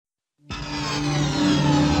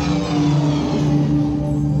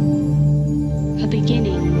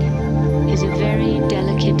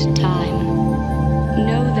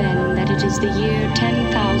the year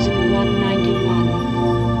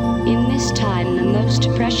 10,191. In this time, the most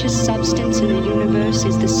precious substance in the universe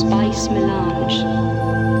is the spice melange.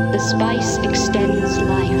 The spice extends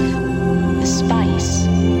life. The spice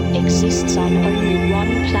exists on only one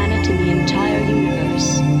planet in the entire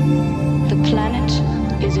universe. The planet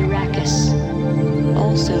is Arrakis,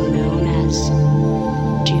 also known as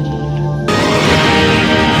Dune.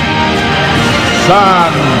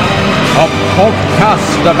 Son of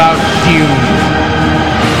podcast about Dune.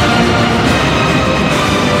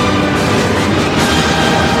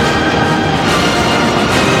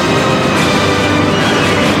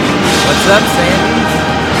 What's up, Sandies?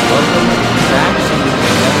 Welcome back to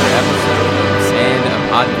another episode of Sand, a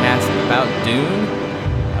podcast about Dune.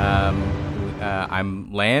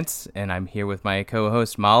 I'm Lance, and I'm here with my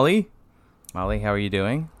co-host Molly. Molly, how are you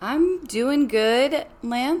doing? I'm doing good,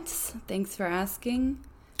 Lance. Thanks for asking.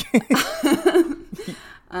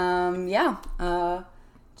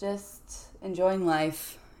 Just enjoying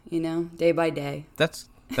life, day by day. That's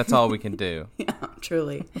all we can do. Yeah,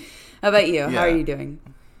 truly. How about you? Yeah. How are you doing?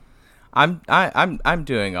 I'm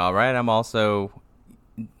doing all right. I'm also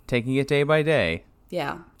taking it day by day.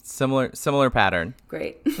 Yeah. Similar pattern.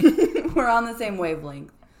 Great. We're on the same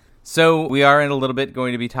wavelength. So we are in a little bit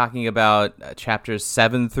going to be talking about chapters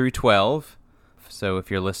 7 through 12. So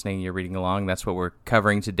if you're listening, you're reading along, that's what we're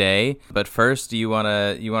covering today. But first, do you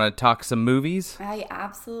wanna talk some movies? I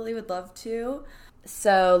absolutely would love to.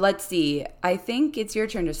 So let's see. I think it's your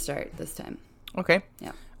turn to start this time. Okay.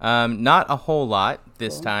 Yeah. Not a whole lot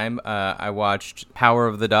this Cool. time. I watched Power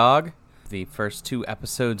of the Dog, the first 2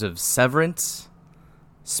 episodes of Severance,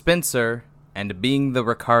 Spencer, and Being the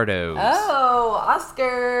Ricardos. Oh,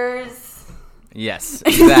 Oscars. Yes,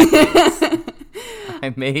 exactly.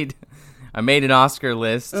 I made an Oscar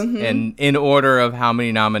list and in order of how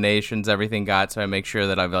many nominations everything got, so I make sure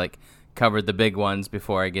that I've covered the big ones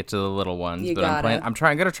before I get to the little ones. You but gotta. I'm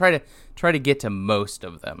gonna try to get to most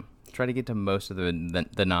of them. Try to get to most of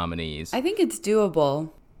the nominees. I think it's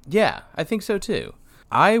doable. Yeah, I think so too.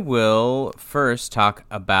 I will first talk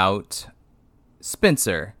about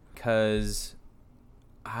Spencer because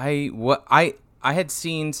I had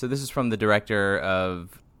seen. So this is from the director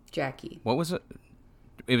of Jackie. what was it?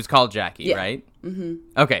 It was called Jackie, Yeah. right? Mm-hmm.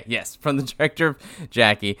 Okay, yes, from the director of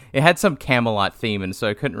Jackie. It had some Camelot theme, and so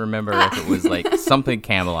I couldn't remember if it was something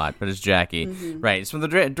Camelot, but it's Jackie, right? It's from the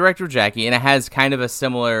director of Jackie, and it has kind of a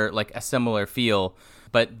similar feel.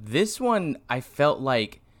 But this one, I felt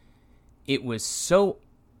like it was so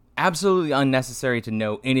absolutely unnecessary to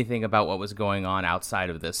know anything about what was going on outside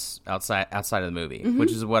of the movie,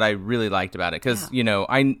 which is what I really liked about it. Because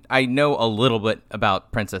I know a little bit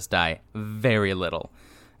about Princess Di, very little.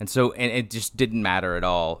 And so, and it just didn't matter at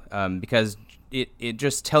all because it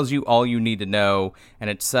just tells you all you need to know, and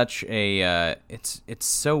it's such a it's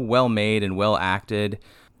so well made and well acted.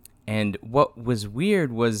 And what was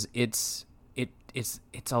weird was it's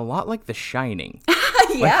a lot like The Shining.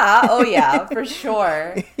 Yeah. Oh yeah, for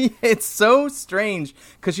sure. It's so strange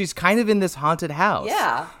because she's kind of in this haunted house.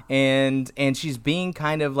 Yeah. And she's being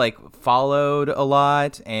kind of followed a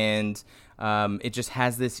lot, and it just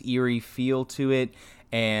has this eerie feel to it.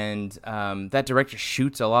 And that director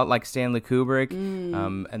shoots a lot like Stanley Kubrick.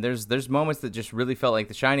 And there's moments that just really felt like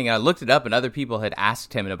The Shining. And I looked it up, and other people had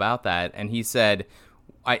asked him about that, and he said,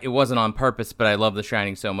 it wasn't on purpose, but I love The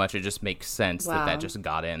Shining so much, it just makes sense that just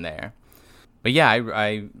got in there. But yeah,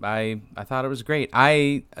 I thought it was great.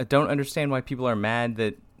 I don't understand why people are mad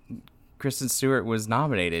that Kristen Stewart was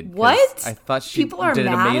nominated. 'Cause What? I thought she People are did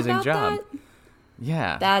an mad amazing about job. that?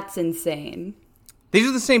 Yeah. That's insane. These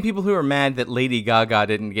are the same people who are mad that Lady Gaga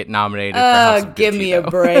didn't get nominated for House of Give Gucci, me a though.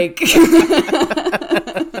 break.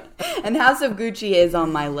 And House of Gucci is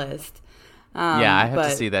on my list. Yeah, I have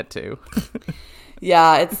to see that too.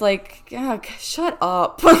 Yeah, it's shut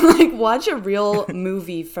up. Watch a real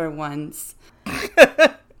movie for once. Watch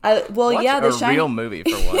The a real movie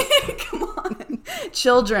for once. Come on.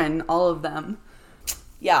 Children, all of them.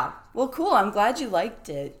 Yeah. Well, cool. I'm glad you liked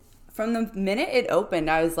it. From the minute it opened,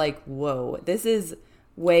 I was like, whoa, this is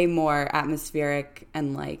way more atmospheric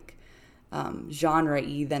and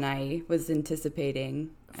genre-y than I was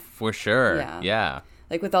anticipating. For sure. Yeah. Yeah.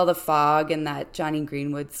 With all the fog and that Johnny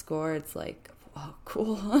Greenwood score, it's oh,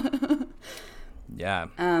 cool. Yeah.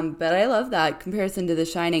 But I love that comparison to The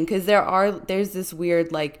Shining because there's this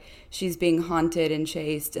weird she's being haunted and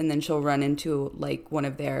chased, and then she'll run into one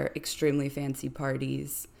of their extremely fancy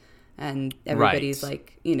parties, and everybody's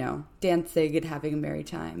dancing and having a merry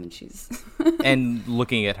time, and she's and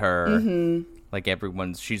looking at her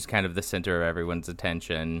she's kind of the center of everyone's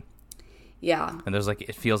attention. Yeah. And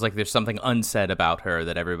it feels like there's something unsaid about her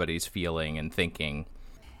that everybody's feeling and thinking.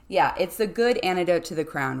 Yeah, it's a good antidote to The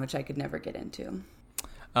Crown, which I could never get into.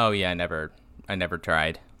 Oh yeah, I never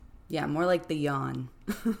tried. Yeah, more like The Yawn.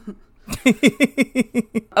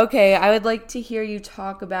 Okay, I would like to hear you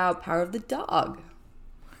talk about Power of the Dog.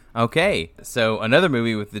 Okay, so another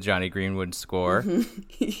movie with the Johnny Greenwood score.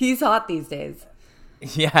 He's hot these days.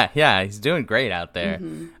 Yeah, he's doing great out there.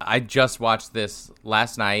 I just watched this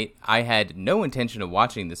last night. I had no intention of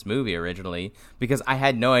watching this movie originally because I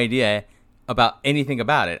had no idea about anything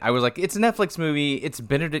about it. I was like, it's a Netflix movie. It's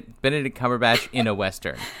Benedict Cumberbatch in a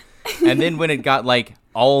Western. And then when it got like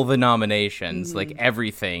all the nominations, like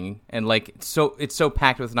everything, and like it's so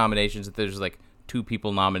packed with nominations that there's like 2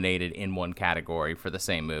 people nominated in one category for the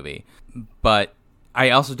same movie. But I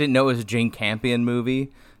also didn't know it was a Jane Campion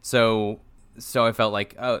movie, so I felt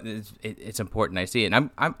like, oh, it's important I see it. And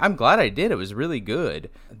I'm glad I did. It was really good.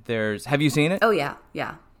 Have you seen it? Oh yeah,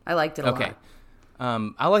 I liked it a lot. Okay.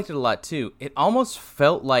 I liked it a lot too. It almost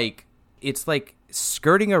felt like it's like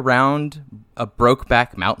skirting around a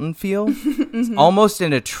Brokeback Mountain feel, almost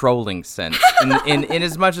in a trolling sense. in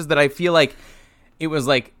as much as that I feel like it was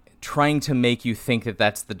like trying to make you think that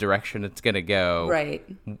that's the direction it's gonna go, right?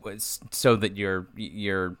 So that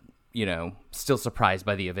you're still surprised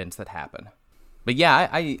by the events that happen. But yeah,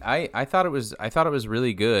 I thought it was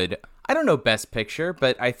really good. I don't know Best Picture,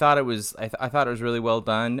 but I thought it was really well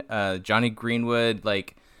done. Johnny Greenwood,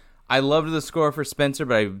 like, I loved the score for Spencer,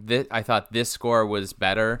 but I thought this score was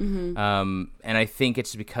better. And I think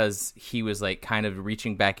it's because he was like kind of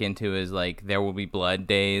reaching back into his like There Will Be Blood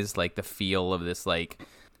days, like the feel of this like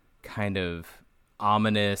kind of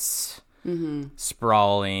ominous,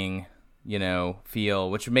 sprawling,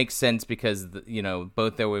 feel, which makes sense because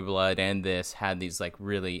both There Will Be Blood and this had these like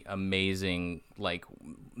really amazing like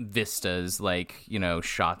vistas, like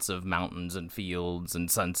shots of mountains and fields and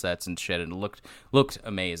sunsets and shit, and it looked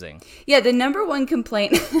amazing. Yeah, the number one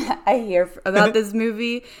complaint I hear about this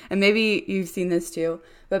movie, and maybe you've seen this too,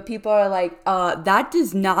 but people are like, that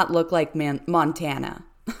does not look like Montana.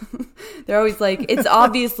 They're always like, it's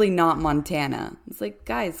obviously not Montana. It's like,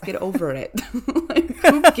 guys, get over it. Like,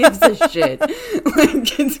 who gives a shit?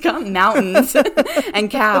 Like, it's got mountains and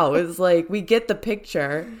cows. Like, we get the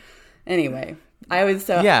picture. Anyway, I was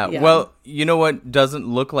so... Yeah, well, you know what doesn't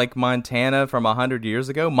look like Montana from 100 years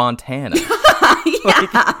ago? Montana.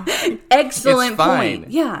 Excellent it's fine.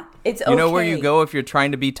 point. Yeah, it's okay. You know where you go if you're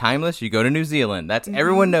trying to be timeless? You go to New Zealand. That's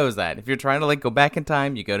everyone knows that. If you're trying to like go back in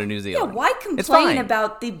time, you go to New Zealand. Yeah, why complain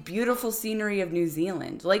about the beautiful scenery of New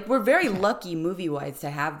Zealand? Like, we're very lucky movie-wise to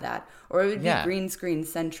have that, or it would be green screen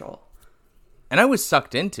central. And I was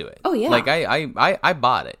sucked into it. Oh yeah, like I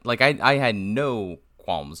bought it. Like I had no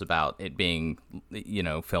qualms about it being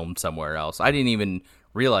filmed somewhere else. I didn't even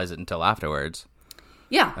realize it until afterwards.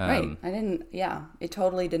 Yeah, right. I didn't, it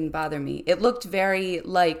totally didn't bother me. It looked very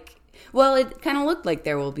like, well, it kind of looked like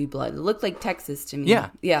There Will Be Blood. It looked like Texas to me. Yeah.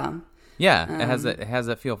 Yeah. Yeah, it has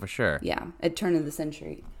that feel for sure. Yeah, at turn of the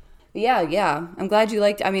century. But yeah. I'm glad you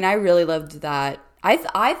liked it. I mean, I really loved that.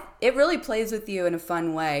 It really plays with you in a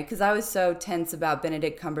fun way, because I was so tense about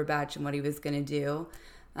Benedict Cumberbatch and what he was going to do.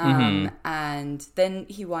 And then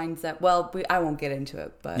he winds up, I won't get into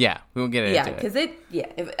it, but yeah, we won't get into it. Yeah,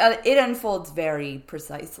 because it unfolds very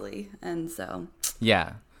precisely, and so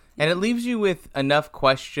yeah, and it leaves you with enough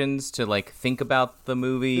questions to like think about the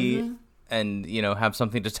movie and have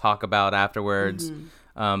something to talk about afterwards.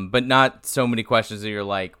 But not so many questions that you're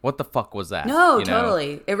like, what the fuck was that? No,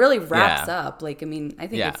 totally. It really wraps up. Like, I mean, I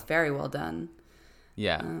think it's very well done.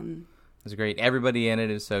 Yeah. It's great. Everybody in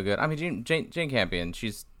it is so good. I mean, Jane Campion,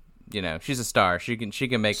 she's a star. She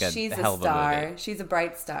can make a hell of a movie. She's a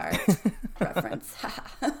bright star. Reference.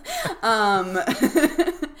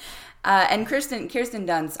 And Kirsten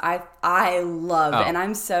Dunst, I love, and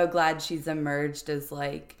I'm so glad she's emerged as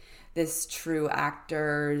like this true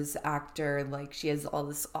actor. Like, she has all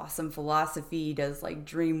this awesome philosophy, does like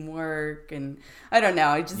dream work, and I don't know,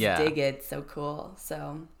 I just dig it. It's so cool.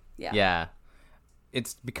 So yeah.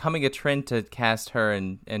 It's becoming a trend to cast her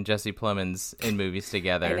and Jesse Plemons in movies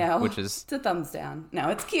together. I know. Which is... It's a thumbs down. No,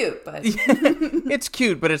 it's cute, but... It's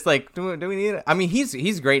cute, but it's like, do we need it? I mean,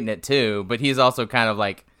 he's great in it too, but he's also kind of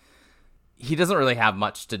like... He doesn't really have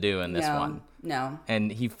much to do in this one. No. And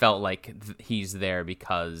he felt like he's there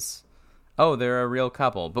because... Oh, they're a real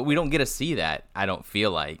couple. But we don't get to see that, I don't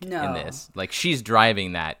feel like, in this. Like, she's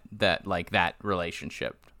driving that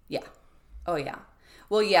relationship. Yeah. Oh, yeah.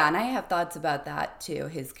 Well, yeah, and I have thoughts about that, too,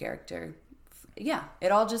 his character. Yeah,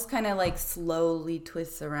 it all just kind of, like, slowly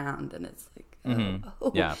twists around, and it's like,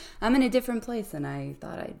 I'm in a different place than I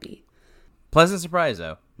thought I'd be. Pleasant surprise,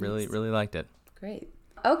 though. Really liked it. Great.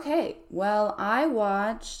 Okay, well, I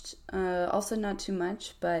watched, also not too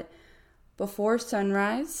much, but Before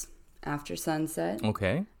Sunrise, After Sunset.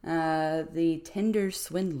 Okay. The Tinder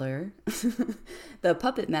Swindler, The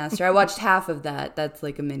Puppet Master. I watched half of that. That's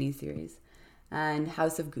like a mini-series. And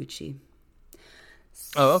House of Gucci.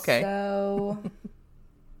 Oh, okay. So,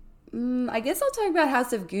 I guess I'll talk about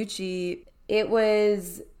House of Gucci. It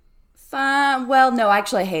was fun. Well, no,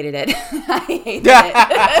 actually, I hated it. I hated it.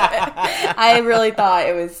 I really thought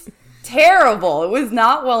it was terrible. It was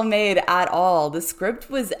not well made at all. The script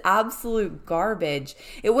was absolute garbage.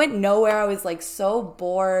 It went nowhere. I was like so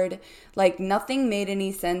bored. Like nothing made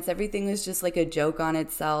any sense. Everything was just like a joke on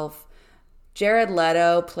itself. Jared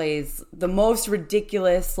Leto plays the most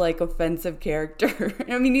ridiculous, like, offensive character.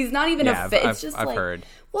 I mean, he's not even it's just I've like, heard.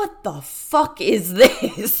 What the fuck is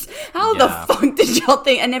this? How the fuck did y'all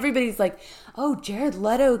think? And everybody's like, oh, Jared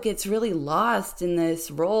Leto gets really lost in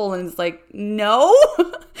this role. And it's like, no.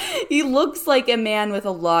 He looks like a man with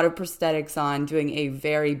a lot of prosthetics on doing a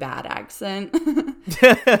very bad accent.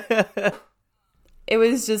 It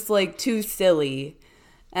was just, like, too silly.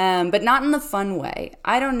 But not in the fun way.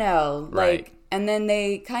 I don't know. Like, and then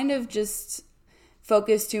they kind of just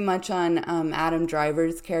focus too much on Adam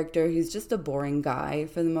Driver's character, who's just a boring guy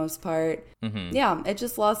for the most part. Mm-hmm. Yeah, it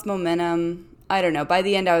just lost momentum. I don't know. By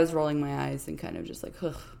the end, I was rolling my eyes and kind of just like,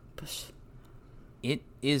 ugh. Push. It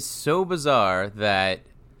is so bizarre that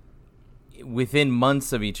within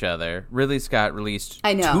months of each other, Ridley Scott released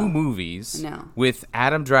 2 movies with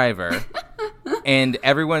Adam Driver, and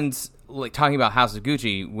everyone's like talking about House of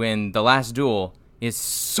Gucci when The Last Duel is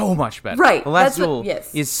so much better. Right. The Last Duel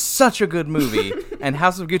is such a good movie, and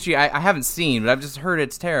House of Gucci I haven't seen, but I've just heard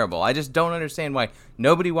it's terrible. I just don't understand why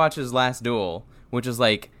nobody watches Last Duel, which is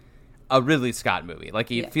like a Ridley Scott movie.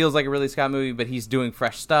 Like, it feels like a Ridley Scott movie, but he's doing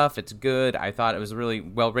fresh stuff. It's good. I thought it was really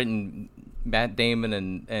well written. Matt Damon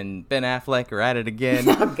and Ben Affleck are at it again.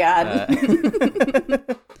 Oh, God.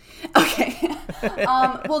 Okay.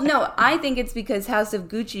 Well, no, I think it's because House of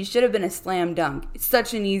Gucci should have been a slam dunk. It's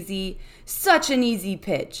such an easy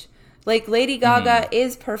pitch. Like, Lady Gaga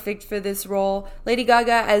is perfect for this role. Lady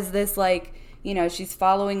Gaga as this, like, you know, she's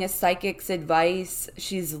following a psychic's advice.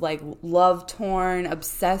 She's, like, love-torn,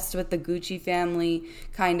 obsessed with the Gucci family,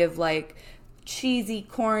 kind of, like, cheesy,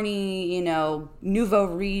 corny, you know, nouveau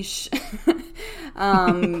riche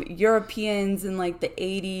Europeans in, like, the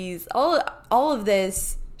 80s. All of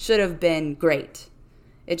this should have been great.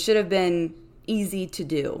 It should have been easy to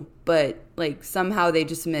do, but like somehow they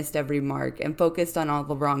just missed every mark and focused on all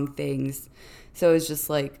the wrong things. So it was just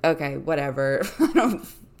like, okay, whatever.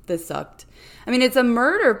 This sucked. I mean, it's a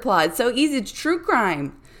murder plot. It's so easy. It's true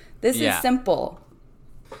crime. This is simple.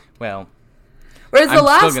 Well, whereas The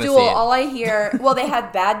Last Duel, all I hear, well, they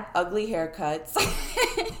had bad, ugly haircuts.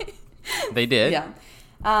 They did. Yeah.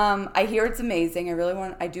 I hear it's amazing.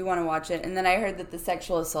 I do want to watch it. And then I heard that the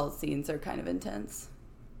sexual assault scenes are kind of intense.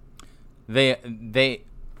 They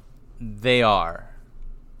are.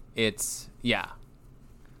 It's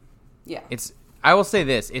I will say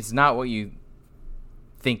this, it's not what you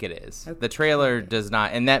think it is. Okay. The trailer does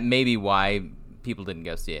not, and that may be why people didn't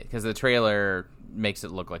go see it, because the trailer makes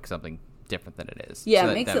it look like something different than it is. Yeah,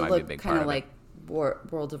 so it makes it look kind of like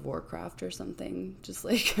World of Warcraft or something, just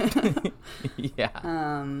like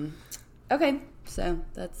yeah. Okay, so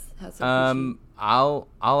that's I'll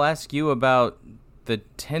ask you about the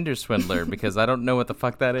Tinder Swindler because I don't know what the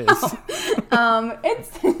fuck that is.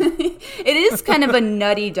 It is kind of a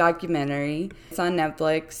nutty documentary. It's on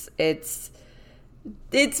Netflix. It's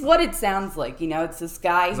what it sounds like, you know. It's this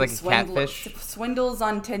guy who swindles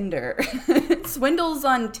on Tinder. Swindles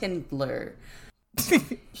on Tinder.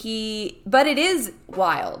 But it is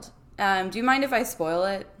wild. Do you mind if I spoil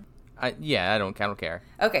it? Yeah, I don't care.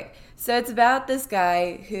 Okay, so it's about this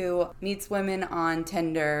guy who meets women on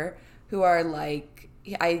Tinder who are like,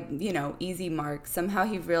 easy marks. Somehow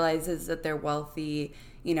he realizes that they're wealthy,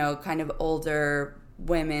 kind of older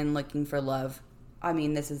women looking for love. I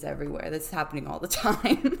mean, this is everywhere. This is happening all the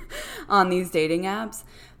time on these dating apps.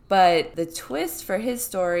 But the twist for his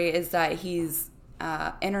story is that he's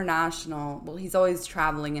international. Well, he's always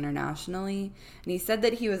traveling internationally. And he said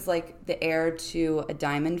that he was like the heir to a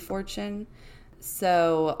diamond fortune.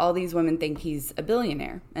 So all these women think he's a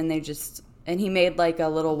billionaire. And he made like a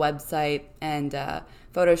little website and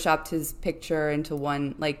photoshopped his picture into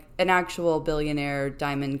one, like an actual billionaire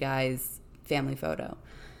diamond guy's family photo.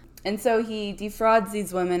 And so he defrauds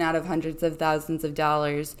these women out of hundreds of thousands of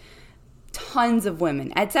dollars. Tons of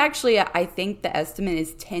women. It's actually, I think the estimate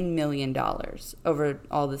is $10 million over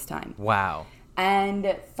all this time. Wow.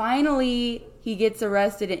 And finally, he gets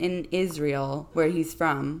arrested in Israel, where he's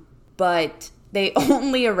from. But they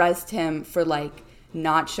only arrest him for, like,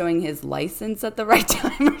 not showing his license at the right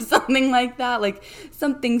time or something like that. Like,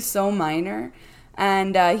 something so minor.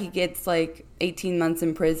 And he gets, like, 18 months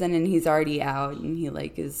in prison, and he's already out. And he,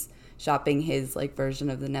 like, is shopping his, like, version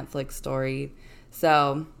of the Netflix story.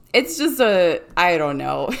 So it's just I don't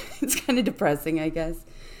know. It's kind of depressing, I guess.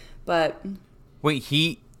 But... Wait,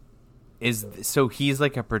 so he's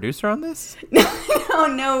like a producer on this?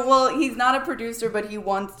 No. Well, he's not a producer, but he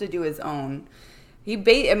wants to do his own.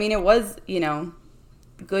 It was,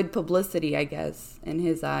 good publicity, I guess, in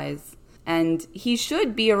his eyes. And he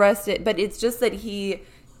should be arrested, but it's just that he,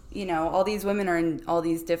 all these women are in all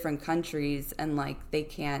these different countries, and, like, they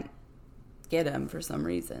can't get him for some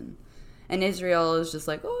reason. And Israel is just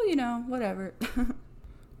like, oh, whatever.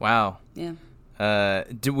 Wow. Yeah.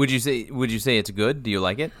 Would you say it's good? Do you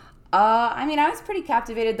like it? I was pretty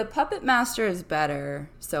captivated. The Puppet Master is better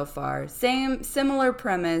so far. Similar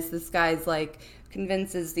premise. This guy's, like,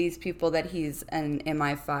 convinces these people that he's an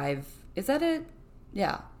MI5. Is that it?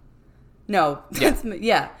 Yeah. No.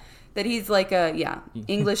 Yeah. That he's like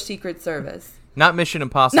English Secret Service. Not Mission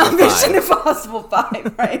Impossible 5. Not Mission Impossible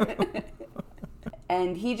 5, right?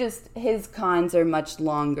 And his cons are much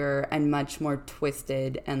longer and much more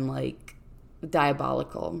twisted and, like,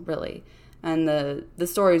 diabolical, really. And the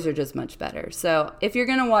stories are just much better. So if you're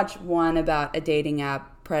going to watch one about a dating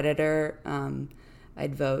app, Predator,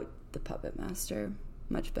 I'd vote The Puppet Master.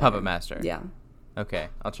 Much better. Puppet Master. Yeah. Okay,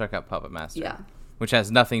 I'll check out Puppet Master. Yeah. Which has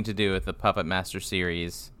nothing to do with the Puppet Master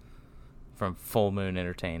series from Full Moon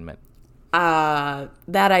Entertainment. That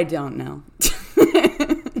I don't know.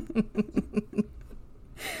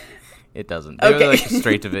 It doesn't. They were like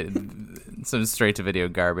some straight to video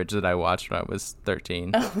garbage that I watched when I was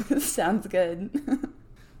 13. Oh, sounds good.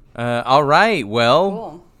 All right. Well,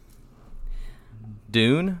 Cool.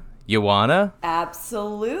 Dune, you wanna?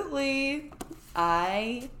 Absolutely.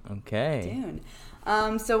 Okay.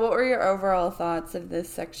 Dune. So what were your overall thoughts of this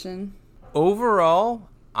section? Overall,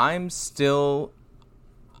 I'm still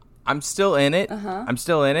in it. Uh-huh. I'm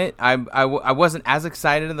still in it. I wasn't as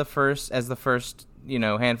excited in the first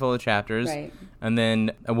handful of chapters. Right. And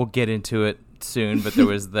then we'll get into it soon, but there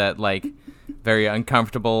was that, like, very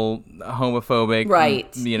uncomfortable homophobic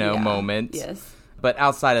moment. Yes. But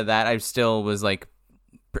outside of that, I still was, like,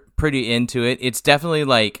 pretty into it. It's definitely,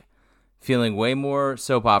 like, feeling way more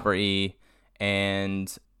soap opera-y,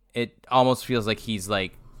 and it almost feels like he's,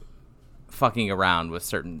 like, fucking around with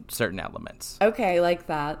certain elements. Okay, like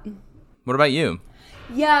that. What about you?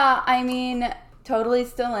 Yeah, totally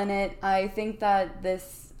still in it. I think that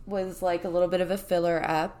this was like a little bit of a filler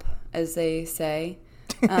ep, as they say.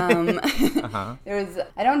 Uh-huh.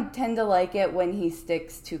 I don't tend to like it when he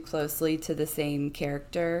sticks too closely to the same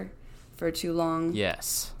character for too long.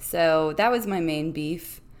 Yes. So that was my main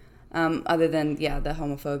beef, other than, the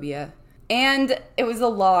homophobia. And it was a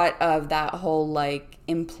lot of that whole, like,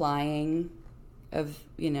 implying of,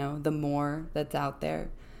 the more that's out there.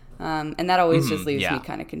 And that always just leaves me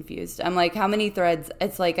kind of confused. I'm like, how many threads?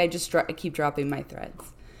 It's like I just keep dropping my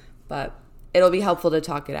threads. But it'll be helpful to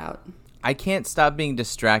talk it out. I can't stop being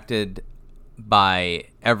distracted by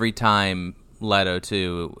every time Leto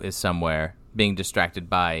 2 is somewhere, being distracted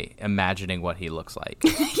by imagining what he looks like.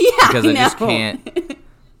 Because I just can't.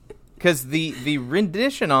 Because the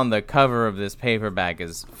rendition on the cover of this paperback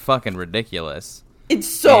is fucking ridiculous. It's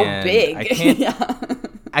so big.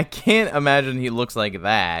 I can't imagine he looks like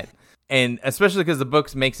that. And especially because the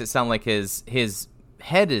book makes it sound like his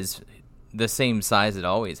head is the same size it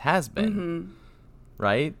always has been. Mm-hmm.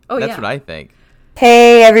 Right? Oh, That's what I think.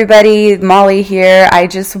 Hey everybody, Molly here. I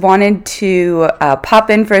just wanted to pop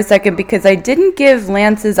in for a second because I didn't give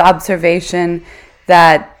Lance's observation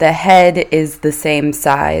that the head is the same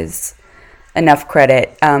size enough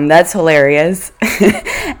credit. That's hilarious.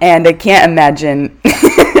 And I can't imagine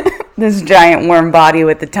this giant worm body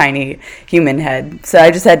with a tiny human head. So I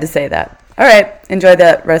just had to say that. All right, enjoy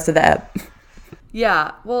the rest of the ep.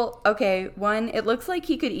 Yeah, well, okay. One, it looks like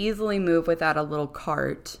he could easily move without a little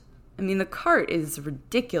cart. The cart is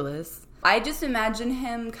ridiculous. I just imagine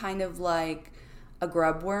him kind of like a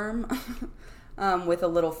grub worm with a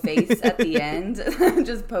little face at the end,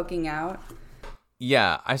 just poking out.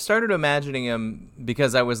 Yeah, I started imagining him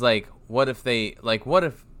because I was like, what if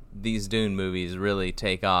these Dune movies really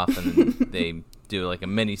take off and then they do like a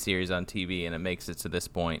mini series on TV and it makes it to this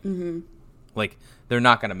point? Mm-hmm. Like, they're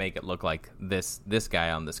not going to make it look like this guy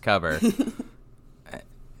on this cover.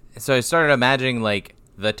 So I started imagining, like,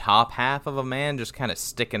 the top half of a man just kind of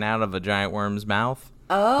sticking out of a giant worm's mouth.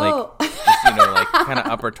 Oh. Like, just, like kind of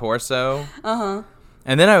upper torso. Uh-huh.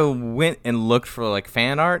 And then I went and looked for like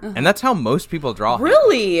fan art, and that's how most people draw him.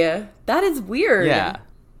 Really? That is weird. Yeah.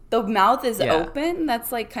 The mouth is open?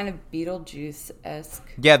 That's like kind of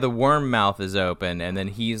Beetlejuice-esque. Yeah, the worm mouth is open, and then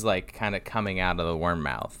he's like kind of coming out of the worm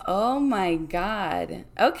mouth. Oh my god.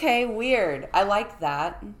 Okay, weird. I like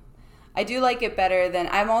that. I do like it better than...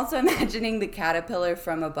 I'm also imagining the caterpillar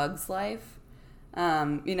from A Bug's Life.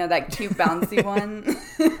 That cute bouncy one.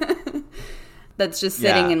 That's just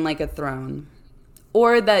sitting in like a throne.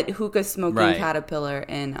 Or that hookah smoking caterpillar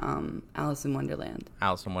in Alice in Wonderland.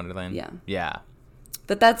 Alice in Wonderland? Yeah. Yeah.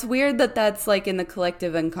 But that's weird that that's like in the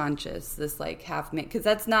collective unconscious, this like half-made, because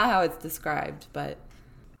that's not how it's described, but...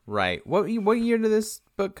 Right. What year did this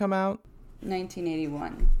book come out?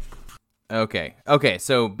 1981. Okay,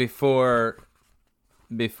 so before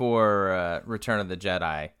Return of the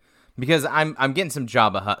Jedi, because I'm getting some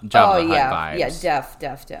Jabba the Hutt vibes. Yeah,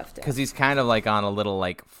 def. Because he's kind of like on a little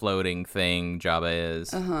like floating thing. Jabba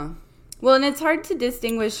is. Well, and it's hard to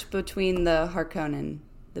distinguish between the Harkonnen,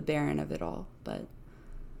 the Baron of it all, but.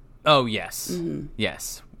 Oh yes,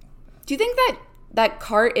 yes. Do you think that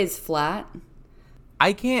cart is flat?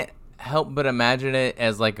 I can't help but imagine it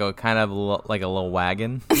as like a kind of like a little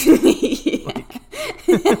wagon.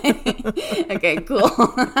 Okay, cool.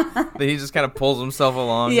 That he just kind of pulls himself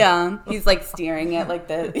along. Yeah, he's like steering it like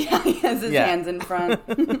he has his hands in front.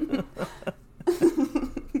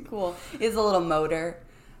 Cool. He has a little motor.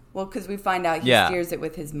 Well, because we find out he steers it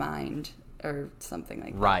with his mind or something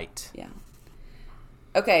like that. Right. Yeah.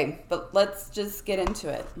 Okay, but let's just get into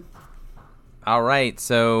it. All right,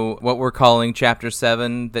 so what we're calling Chapter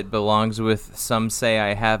 7, that belongs with Some Say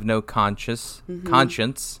I Have No Conscience.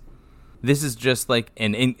 This is just like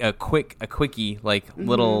a quickie, like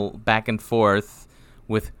little back and forth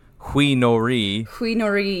with Hui Nori. Hui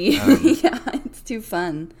Nori. Yeah, it's too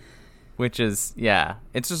fun. Which is,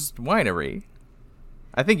 it's just winery.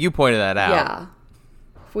 I think you pointed that out. Yeah.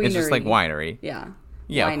 Hui it's just like winery. Yeah.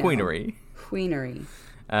 Yeah, Queenery. Queenery.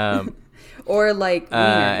 Or like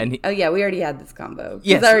wienery. We already had this combo.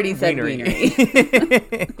 Yes, I already said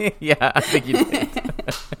wienery. Yeah, I think you did.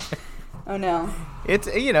 Oh no. It's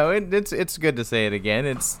it's good to say it again.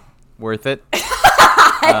 It's worth it.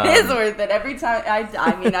 It is worth it every time. I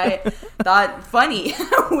thought funny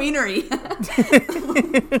wienery.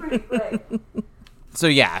 Pretty quick. So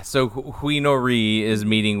Hui Nori is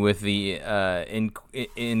meeting with the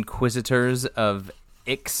Inquisitors of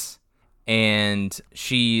Ix, and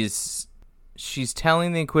she's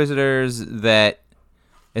telling the Inquisitors that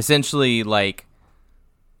essentially, like,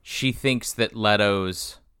 she thinks that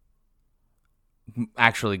Leto's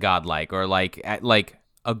actually godlike, or like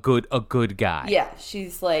a good guy. Yeah,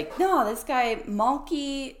 she's like, no, this guy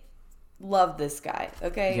Malky. Love this guy,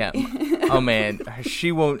 okay? Yeah. Oh man,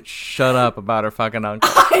 she won't shut up about her fucking uncle.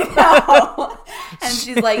 I know. And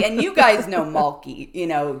she's like, and you guys know Malky.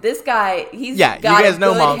 This guy, he's got you guys a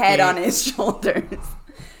know good Malky. Head on his shoulders.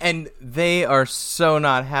 And they are so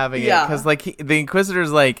not having it, because like the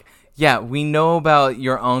Inquisitor's like, yeah, we know about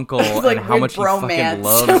your uncle like and how much he fucking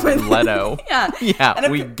loves Leto. Yeah,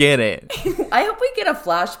 we get it. I hope we get a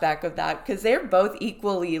flashback of that, because they're both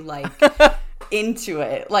equally like into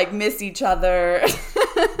it, like miss each other.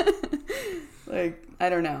 Like, I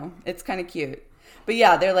don't know. It's kind of cute. But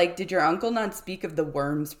yeah, they're like, did your uncle not speak of the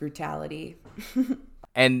worm's brutality?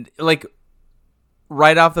 And like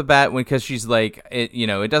right off the bat, because she's like,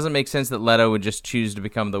 it doesn't make sense that Leto would just choose to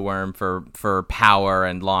become the worm for power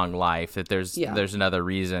and long life, that there's another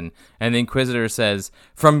reason. And the Inquisitor says,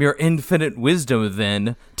 from your infinite wisdom,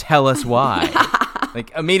 then tell us why.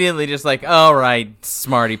 Like, immediately just like, all right,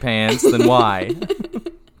 smarty pants, then why?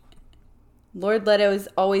 Lord Leto is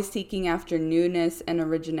always seeking after newness and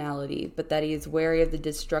originality, but that he is wary of the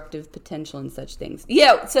destructive potential in such things.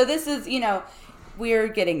 Yeah, so this is, we're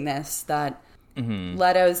getting this, that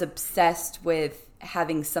Leto's obsessed with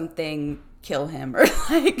having something kill him or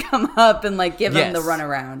like come up and like give him the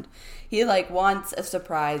runaround. He like wants a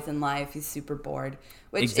surprise in life. He's super bored.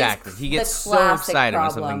 Which exactly. Is he gets the so excited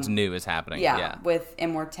problem. when something new is happening. Yeah, with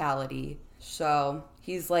immortality. So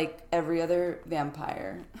he's like every other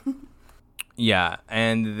vampire. Yeah,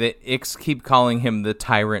 and the Ix keep calling him the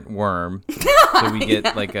tyrant worm. So we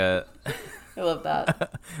get like I love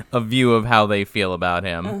that. A view of how they feel about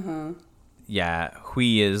him. Yeah,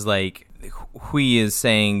 Hui is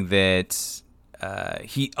saying that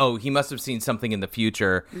he must have seen something in the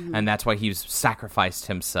future, and that's why he's sacrificed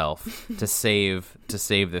himself to save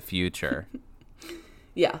the future.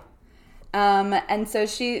 Yeah. And so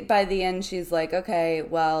by the end, she's like, okay,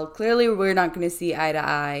 well, clearly we're not going to see eye to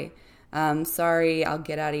eye. sorry, I'll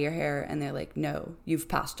get out of your hair. And they're like, no, you've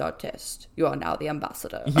passed our test. You are now the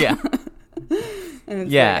ambassador. Yeah. And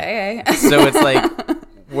it's Yeah. like, okay. So it's like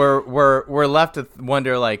we're left to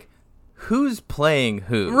wonder, like, who's playing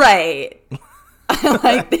who? Right.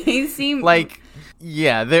 Like, they seem Like,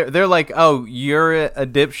 yeah, they're like, oh, you're a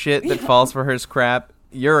dipshit that falls for her crap.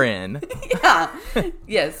 You're in.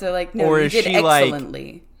 yeah. So like, no, Or you is did she like-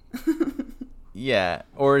 excellently. Yeah.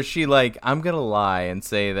 Or is she like, I'm gonna lie and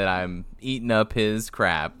say that I'm eating up his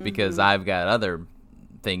crap because I've got other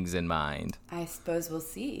things in mind. I suppose we'll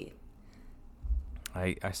see.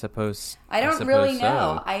 I suppose. I don't suppose really so.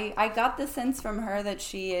 know. I got the sense from her that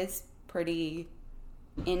she is pretty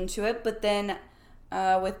into it, but then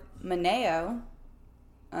with Mineo,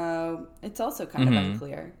 it's also kind of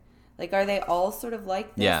unclear. Like, are they all sort of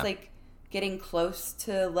like this? Yeah. Like, getting close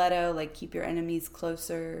to Leto, like, keep your enemies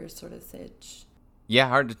closer sort of sitch. Yeah,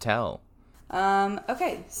 hard to tell.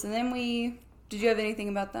 Okay, so then did you have anything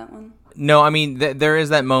about that one? No, I mean there is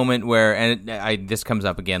that moment where, and this comes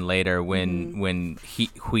up again later when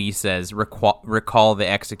Hui says recall the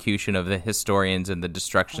execution of the historians and the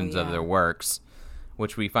destructions of their works,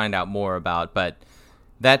 which we find out more about. But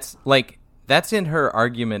that's in her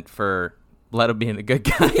argument for Leto being a good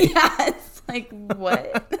guy. Yeah, it's like,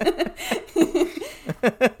 what?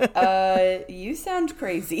 You sound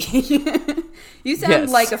crazy. You sound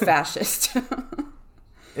Yes. like a fascist.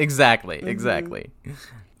 Exactly.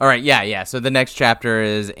 All right, yeah. So the next chapter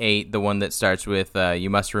is 8, the one that starts with you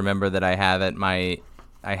must remember that I have at my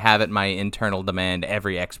internal demand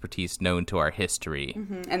every expertise known to our history.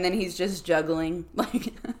 And then he's just juggling,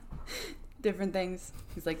 like, different things.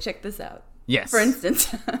 He's like, check this out. Yes. For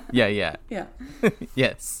instance. Yeah. Yeah.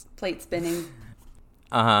 Yes. Plate spinning.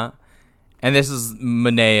 Uh-huh. And this is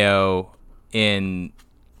Mineo in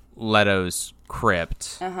Leto's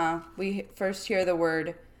crypt. We first hear the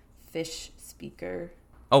word fish speaker.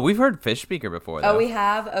 Oh, we've heard fish speaker before, though. Oh, we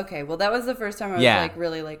have? Okay. Well, that was the first time I was like,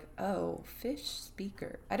 really like, oh, fish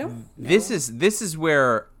speaker. I don't know. This is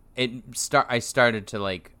where I started to,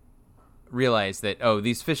 like, realize that, oh,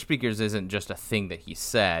 these fish speakers isn't just a thing that he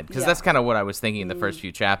said, because that's kind of what I was thinking in the first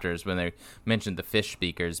few chapters when they mentioned the fish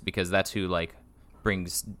speakers, because that's who, like,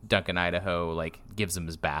 brings Duncan Idaho, like, gives him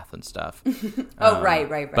his bath and stuff.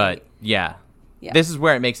 Right. But yeah, this is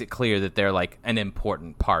where it makes it clear that they're, like, an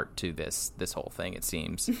important part to this whole thing, it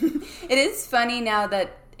seems. It is funny now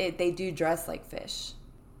that they do dress like fish.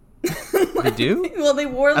 They do? Well, they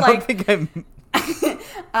wore I like don't think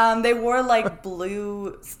they wore like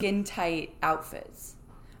blue skin tight outfits,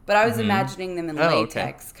 but I was imagining them in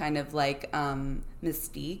latex, kind of like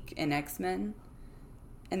Mystique in X-Men,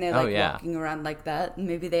 and they're like walking around like that, and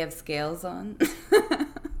maybe they have scales on.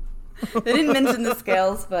 They didn't mention the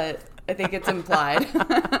scales, but I think it's implied.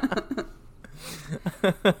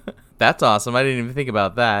 That's awesome. I didn't even think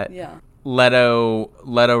about that. Yeah. Leto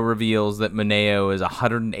reveals that Mineo is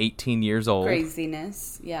 118 years old.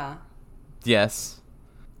 Craziness, yeah. Yes.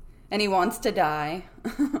 And he wants to die.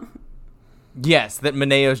 Yes, that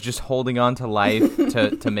Mineo's just holding on to life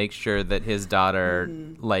to make sure that his daughter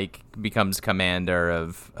like becomes commander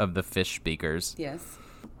of the fish speakers. Yes.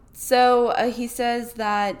 So he says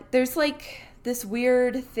that there's like this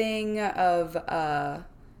weird thing of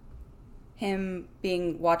him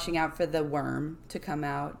watching out for the worm to come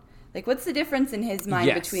out. Like, what's the difference in his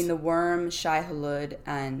mind between the worm, Shai-Hulud,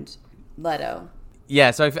 and Leto?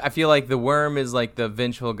 Yeah, so I feel like the worm is like the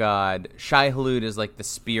vengeful god. Shai-Hulud is like the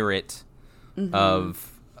spirit of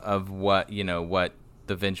what what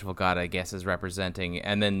the vengeful god, I guess, is representing,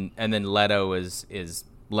 and then Leto is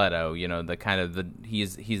Leto. The kind of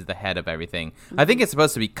he's the head of everything. I think it's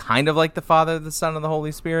supposed to be kind of like the Father, the Son, and the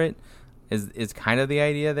Holy Spirit. Is kind of the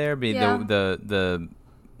idea there. The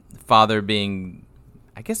Father being,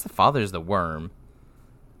 I guess the Father's the worm,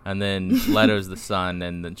 and then Leto's the Son,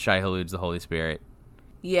 and then Shai-Hulud's the Holy Spirit.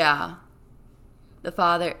 Yeah. The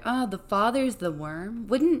Father's the worm?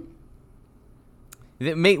 Would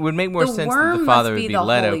make more sense that the Father would be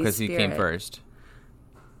Leto because he came first.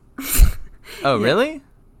 Oh, really?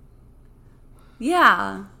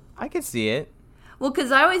 Yeah. I could see it. Well,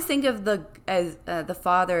 because I always think of the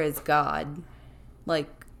Father as God, like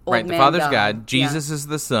old right. man The Father's God. Jesus is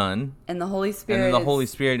the Son, and the Holy Spirit. And then the Holy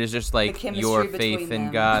Spirit is just like your faith between in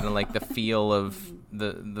them. God and like the feel of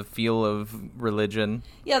the feel of religion.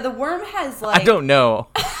 Yeah, the worm has like I don't know.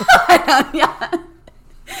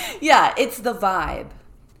 Yeah, it's the vibe.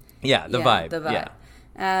 Yeah, the vibe.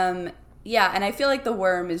 Yeah, and I feel like the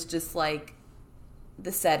worm is just like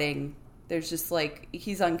the setting. There's just like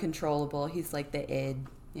he's uncontrollable. He's like the id,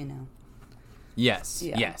 Yes.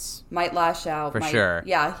 Yes. Might lash out For sure.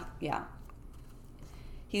 Yeah.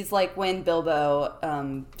 He's like when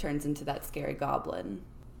Bilbo turns into that scary goblin.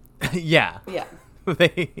 Yeah. Yeah.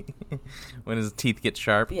 When his teeth get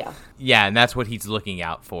sharp. Yeah. Yeah, and that's what he's looking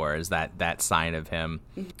out for, is that sign of him.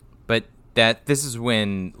 But this is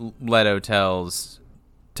when Leto tells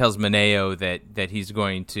Mineo that he's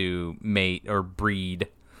going to mate or breed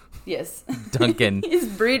Yes. Duncan His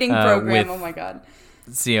breeding program. with Oh my god.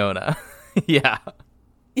 Siona. Yeah.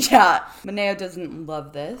 Yeah. Mineo doesn't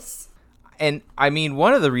love this. And I mean,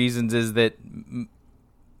 one of the reasons is that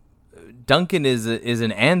Duncan is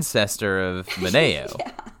an ancestor of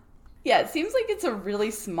Mineo. Yeah, it seems like it's a really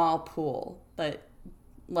small pool that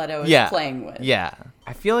Leto is playing with. Yeah.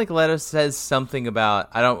 I feel like Leto says something about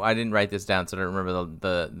I didn't write this down, so I don't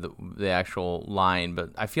remember the actual line,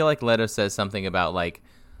 but I feel like Leto says something about like,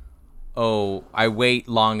 oh, I wait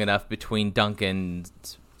long enough between Duncan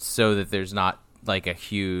so that there's not like a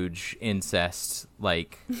huge incest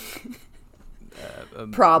like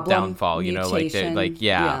problem downfall, you mutation. know,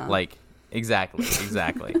 like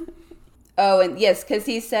exactly. Oh, and yes, because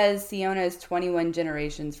he says Siona is 21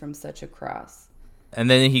 generations from such a cross. And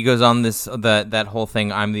then he goes on that whole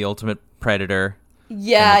thing, I'm the ultimate predator.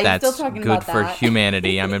 Yeah, he's that's still talking good about for that.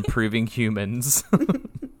 humanity. I'm improving humans.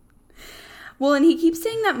 Well, and he keeps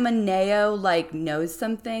saying that Mineo like knows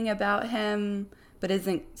something about him, but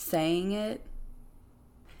isn't saying it.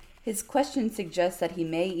 His question suggests that he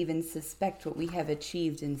may even suspect what we have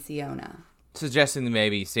achieved in Siona. Suggesting that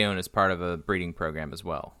maybe Siona is part of a breeding program as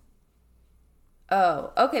well.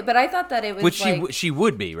 Oh, okay, but I thought that it was Which like... she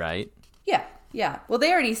would be, right? Yeah. Well,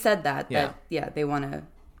 they already said that they want to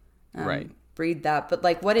right. breed that. But,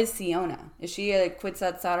 like, what is Siona? Is she a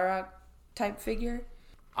Kwisatz Haderach type figure?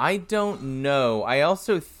 I don't know. I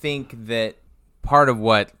also think that part of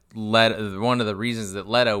what one of the reasons that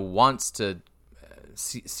Leto wants to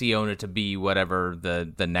Siona to be whatever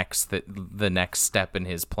the next step in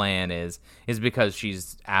his plan is because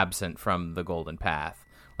she's absent from the Golden Path.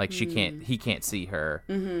 Like he can't see her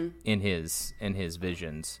in his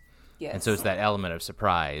visions. Yes. And so it's that element of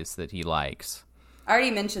surprise that he likes. I already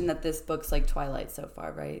mentioned that this book's like Twilight so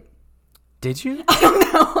far, right? Did you? I don't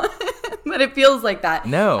know. But it feels like that.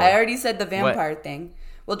 No. I already said the vampire thing.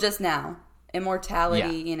 Well, just now.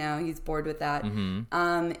 Immortality, Yeah. you know, he's bored with that.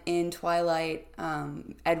 Mm-hmm. In Twilight,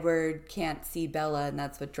 Edward can't see Bella, and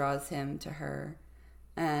that's what draws him to her.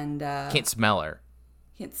 And Can't smell her.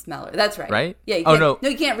 Can't smell her. That's right. Right? Yeah. You Oh, can't, no.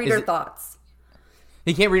 he can't read her thoughts.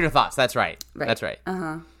 He can't read her thoughts. That's right. Right. That's right.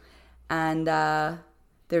 And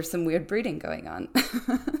there's some weird breeding going on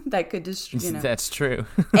that could just, you know. That's true.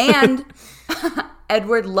 And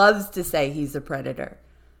Edward loves to say he's a predator.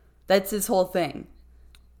 That's his whole thing.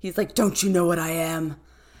 He's like, don't you know what I am?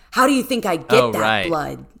 How do you think I get that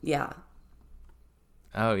blood? Yeah.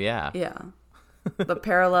 Oh, yeah. Yeah. The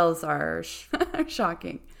parallels are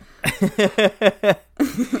shocking.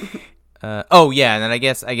 Oh, yeah. And then I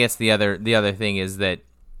guess the other thing is that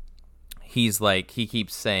he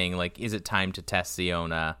keeps saying, like, is it time to test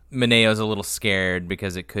Siona? Mineo's a little scared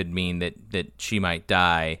because it could mean that she might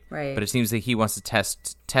die. Right. But it seems that he wants to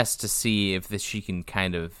test to see if she can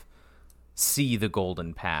kind of see the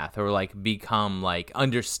Golden Path or, like, become, like,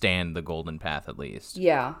 understand the Golden Path at least.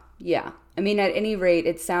 Yeah. Yeah. I mean, at any rate,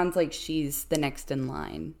 it sounds like she's the next in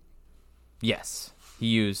line. Yes.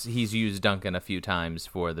 He's used Duncan a few times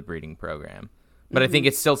for the breeding program. But I think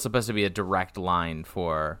it's still supposed to be a direct line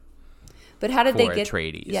for... But how did they get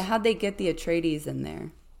Atreides. Yeah, how'd they get the Atreides in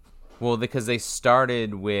there? Well, because they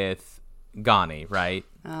started with Ghani, right?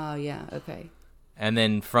 Oh, yeah, okay. And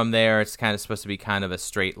then from there, it's kind of supposed to be kind of a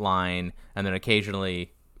straight line, and then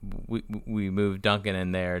occasionally we move Duncan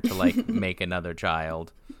in there to like make another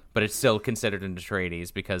child, but it's still considered an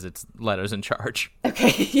Atreides because it's Leto's in charge.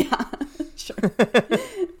 Okay, yeah, sure,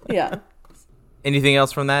 yeah. Anything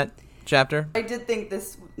else from that chapter? I did think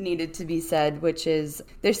this needed to be said, which is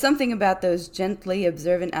there's something about those gently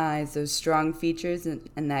observant eyes, those strong features,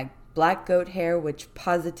 and that black goat hair which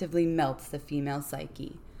positively melts the female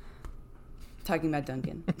psyche. Talking about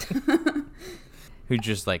Duncan. Who's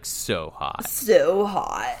just like so hot. So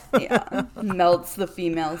hot. Yeah. Melts the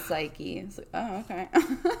female psyche. It's like, oh, okay.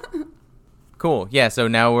 Cool. Yeah, so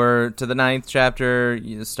now we're to the 9th chapter.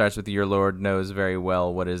 It starts with your Lord knows very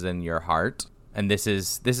well what is in your heart. And this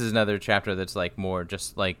is another chapter that's like more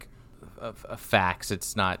just like facts.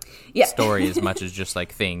 It's not story as much as just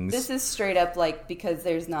like things. This is straight up like because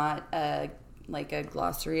there's not a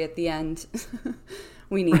glossary at the end.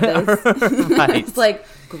 We need this. Right. It's like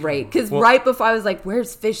great because right before I was like,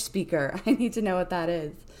 "Where's Fish Speaker?" I need to know what that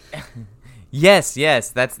is. Yes,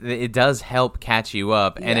 it does help catch you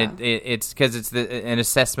up, Yeah. and it's because it's an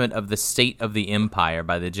assessment of the state of the Empire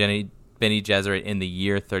by the Bene Gesserit in the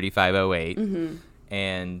year 3508.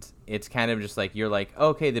 And it's kind of just like, you're like,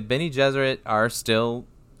 okay, the Bene Gesserit are still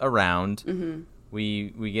around.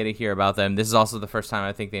 We get to hear about them. This is also the first time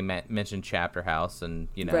I think they mentioned Chapter House, and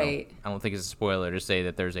I don't think it's a spoiler to say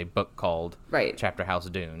that there's a book called Chapter House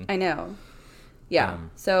Dune. I know. Yeah.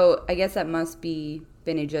 So I guess that must be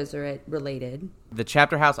Bene Gesserit related. The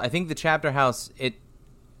Chapter House, I think the Chapter House,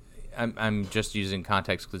 I'm just using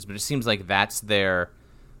context clues, but it seems like that's their,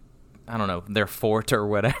 I don't know, their fort or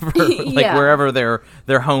whatever, like wherever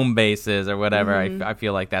their home base is or whatever. I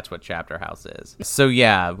feel like that's what Chapter House is. So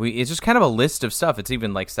yeah, it's just kind of a list of stuff. It's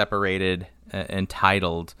even like separated and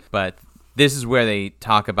titled, but this is where they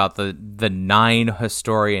talk about the 9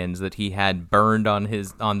 historians that he had burned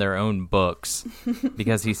on their own books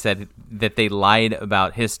because he said that they lied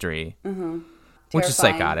about history, which is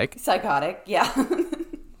psychotic. Psychotic, yeah.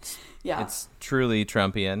 Yeah. It's truly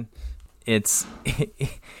Trumpian. It's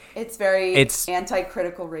very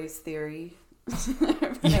anti-critical race theory.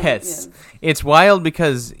 Yes. It's wild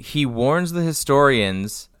because he warns the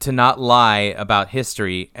historians to not lie about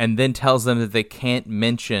history and then tells them that they can't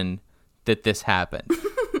mention that this happened.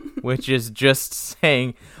 Which is just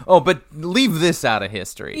saying, oh, but leave this out of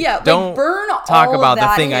history. Yeah, don't burn talk all about of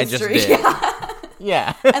that the thing history. I just did.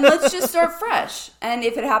 Yeah. And let's just start fresh. And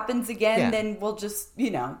if it happens again, then we'll just,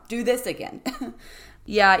 do this again.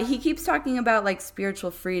 Yeah, he keeps talking about like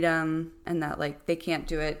spiritual freedom and that like they can't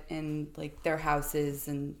do it in like their houses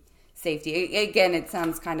and safety. Again, it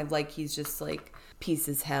sounds kind of like he's just like peace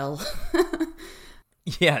is hell.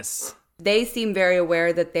 Yes. They seem very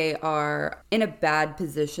aware that they are in a bad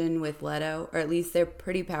position with Leto, or at least they're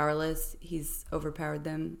pretty powerless. He's overpowered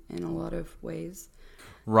them in a lot of ways.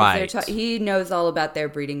 Right. He knows all about their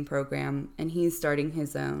breeding program, and he's starting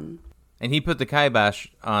his own. And he put the kibosh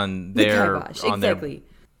on their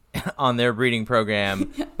on their breeding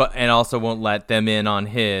program, and also won't let them in on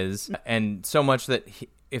his. And so much that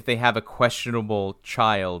if they have a questionable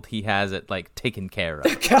child, he has it like taken care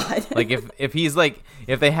of. God. Like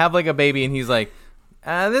if they have like a baby and he's like,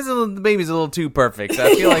 the baby's a little too perfect. So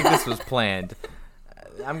I feel like this was planned.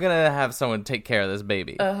 I'm gonna have someone take care of this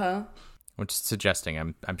baby. Which is suggesting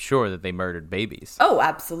I'm sure that they murdered babies. Oh,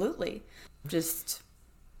 absolutely. Just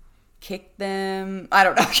kick them. I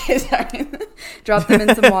don't know. Okay, sorry. Drop them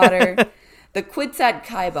in some water. The Kwisatz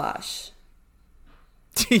kibosh.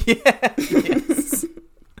 Yes.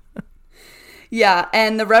 Yeah,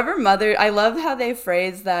 and the Reverend Mother, I love how they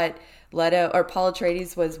phrase that Leto or Paul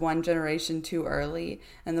Atreides was one generation too early,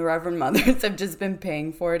 and the Reverend Mothers have just been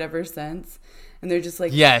paying for it ever since. And they're just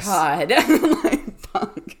like, yes. God. I'm like,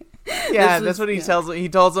 fuck. Yeah, that's what he tells them. He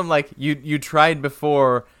tells them, like, you tried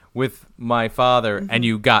before with my father, and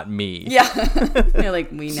you got me. Yeah. They're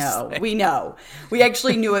like, we know. We know. We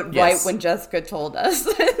actually knew it right when Jessica told us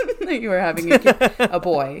that you were having a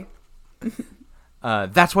boy.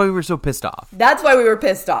 That's why we were so pissed off. That's why we were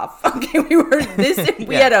pissed off. Okay,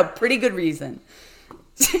 we had a pretty good reason.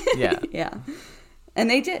 Yeah. Yeah. And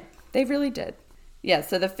they did. They really did. Yeah,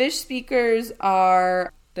 so the fish speakers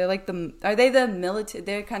are they the military?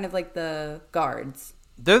 They're kind of like the guards.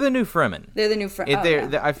 They're the new Fremen. They're the new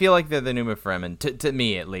Fremen. I feel like they're the new Fremen, to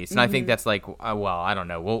me at least. And I think that's like, well, I don't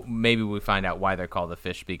know. Well, maybe we find out why they're called the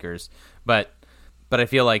fish speakers. But I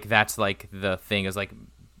feel like that's like the thing is like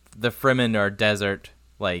the Fremen are desert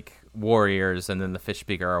like warriors, and then the fish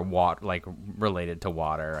speaker are related to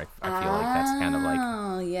water. I feel like that's kind of like.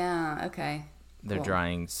 Oh yeah, okay. They're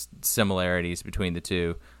drawing similarities between the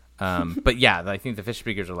two. But yeah, I think the fish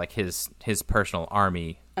speakers are like his personal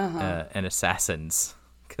army and assassins,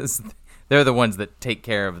 because they're the ones that take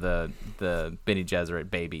care of the Bene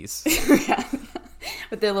Gesserit babies. Yeah.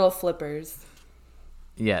 With their little flippers.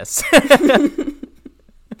 Yes.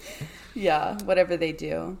 Yeah, whatever they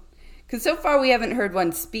do. Because so far we haven't heard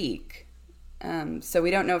one speak. So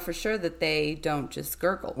we don't know for sure that they don't just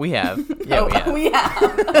gurgle. We have. Yeah, we have.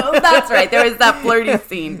 Oh, that's right. There was that flirty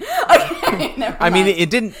scene. Okay, never mind. I mean, it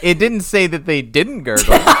didn't say that they didn't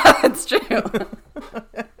gurgle. That's true.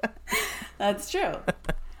 That's true.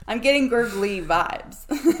 I'm getting gurgly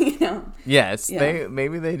vibes. Yes, Yeah.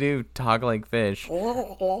 maybe they do talk like fish.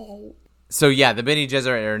 So yeah, the Bene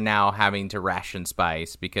Gesserit are now having to ration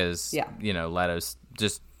spice because Leto's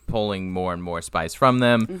just pulling more and more spice from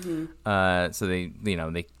them. So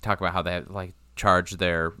they talk about how they have,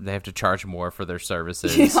 they have to charge more for their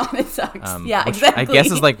services. Yeah, it sucks. Yeah, exactly. I guess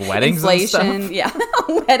is like weddings. Inflation, and stuff. Yeah,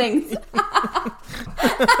 weddings.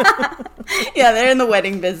 Yeah, they're in the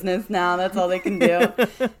wedding business now. That's all they can do.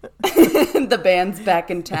 The band's back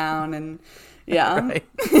in town, and right.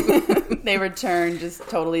 They return just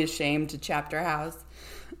totally ashamed to Chapter House.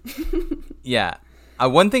 Yeah.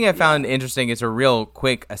 One thing I found interesting, is a real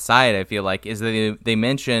quick aside, I feel like, is that they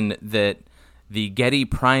mention that the Getty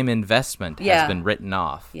Prime investment has been written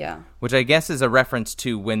off. Yeah. Which I guess is a reference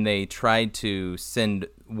to when they tried to send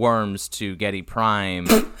worms to Getty Prime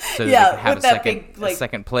so that they could have a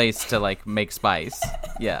second place to like make spice.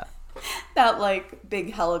 Yeah. That like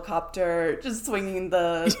big helicopter just swinging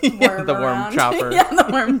the worm the around. Worm chopper. Yeah, the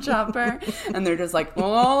worm chopper. And they're just like,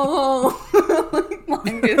 oh, like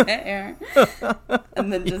flying through the air.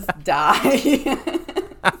 And then just die.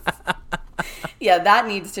 Yeah, that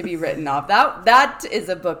needs to be written off. That is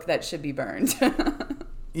a book that should be burned.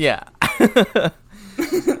 Yeah.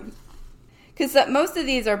 Because most of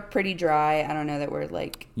these are pretty dry. I don't know that we're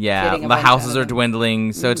like the houses are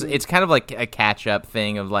dwindling, so it's kind of like a catch up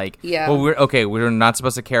thing of like, well, we're not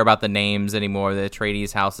supposed to care about the names anymore. The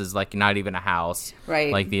Atreides house is like not even a house,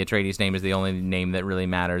 right? Like the Atreides name is the only name that really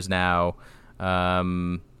matters now.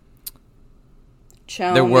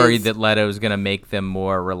 They're worried that Leto's going to make them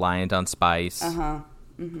more reliant on spice.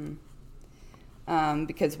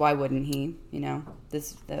 Because why wouldn't he? You know,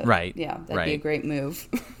 right? Yeah, that'd be a great move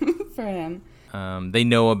for him. They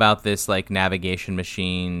know about this like navigation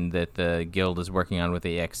machine that the guild is working on with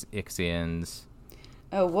the Ixians.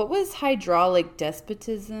 Oh, what was hydraulic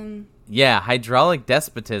despotism? Yeah, hydraulic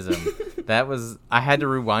despotism. I had to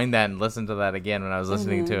rewind that and listen to that again when I was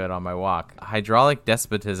listening to it on my walk. Hydraulic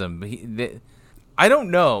despotism. I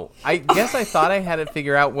don't know. I guess I thought I had it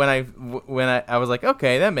figured out when I was like,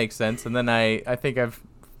 okay, that makes sense. And then I think I've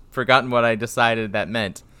forgotten what I decided that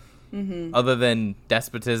meant. Other than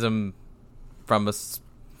despotism from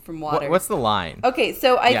water. What's the line? Okay,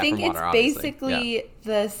 so I think it's basically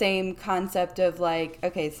the same concept of like,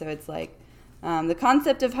 okay, so it's like the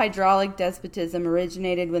concept of hydraulic despotism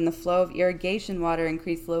originated when the flow of irrigation water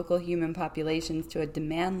increased local human populations to a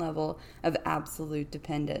demand level of absolute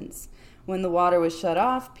dependence. When the water was shut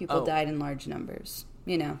off, people died in large numbers.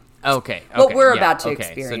 You know. Okay. What we're about to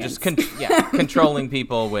experience. So just controlling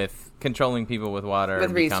people with water,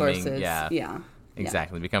 with resources.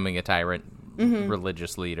 Exactly. Becoming a tyrant,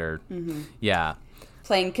 religious leader. Yeah.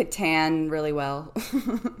 Playing Catan really well.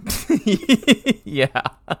 Yeah.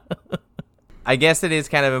 I guess it is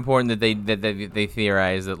kind of important that they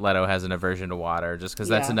theorize that Leto has an aversion to water, just because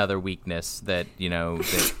that's another weakness that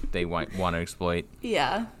that they want to exploit.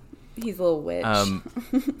 Yeah. He's a little witch.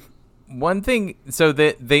 One thing, so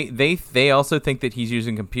that they also think that he's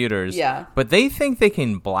using computers. Yeah. But they think they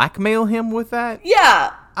can blackmail him with that.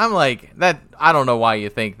 Yeah. I'm like, that. I don't know why you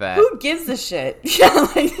think that. Who gives a shit? Yeah,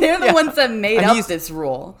 like they're the ones that made up this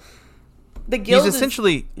rule. The guild He's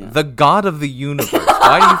essentially the god of the universe.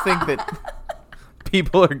 Why do you think that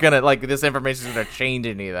people are gonna this information is gonna change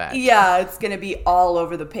any of that? Yeah, it's gonna be all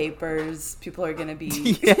over the papers. People are gonna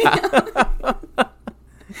be. Yeah.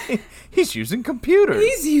 He's using computers.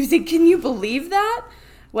 Can you believe that?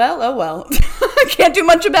 Well, oh well. Can't do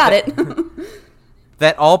much about it.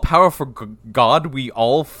 That all-powerful God we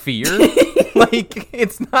all fear?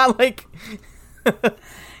 It's not like...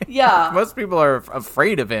 Yeah. Most people are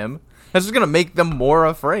afraid of him. That's just going to make them more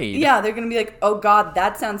afraid. Yeah, they're going to be like, oh God,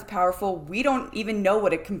 that sounds powerful. We don't even know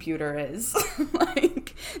what a computer is.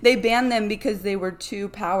 They banned them because they were too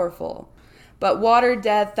powerful. But water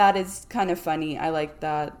death, that is kind of funny. I like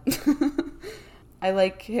that. I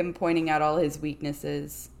like him pointing out all his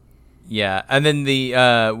weaknesses. Yeah, and then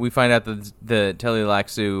we find out that the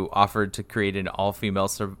Tleilaxu offered to create an all-female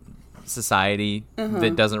society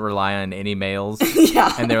that doesn't rely on any males.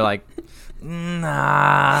 Yeah. And they're like,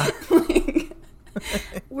 nah.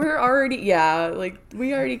 We're already,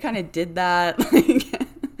 we already kind of did that.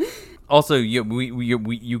 Also,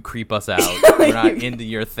 you creep us out. We're not into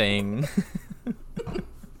your thing.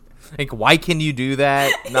 Why can you do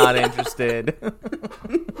that? Not interested.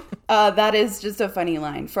 That is just a funny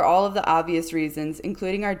line. For all of the obvious reasons,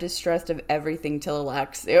 including our distrust of everything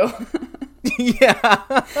Tleilaxu.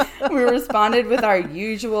 Yeah. We responded with our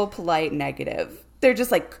usual polite negative. They're just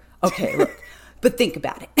like, okay, look, but think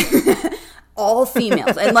about it. All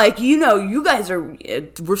females, and you guys are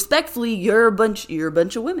respectfully, you're a bunch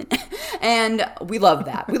of women, and we love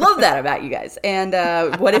that. We love that about you guys. And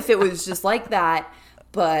what if it was just like that,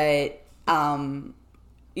 but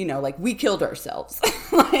we killed ourselves,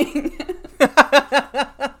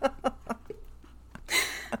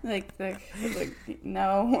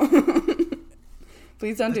 no,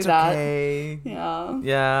 please don't do that. Okay.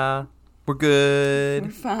 Yeah, we're good.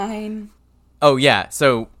 We're fine. Oh yeah,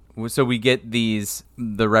 so we get the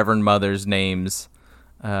Reverend Mother's names,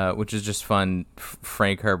 which is just fun.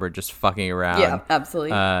 Frank Herbert just fucking around. Yeah,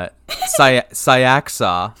 absolutely.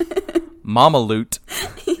 Syaxa, Mama Loot.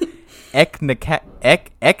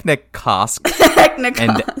 Eknikosk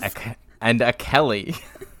and a Kelly.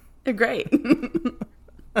 Great.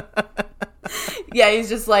 Yeah, he's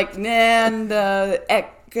just like, man,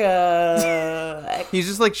 he's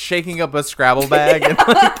just like shaking up a Scrabble bag. And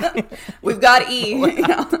like, we've got E.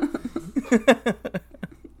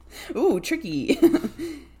 Ooh, tricky.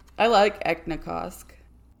 I like Eknikosk.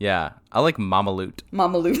 Yeah, I like Mamaloot.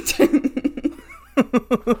 Mamaloot.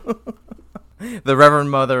 The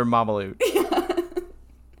Reverend Mother Mamaloot.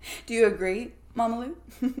 Do you agree, Mamaloot?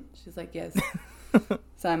 She's like, yes.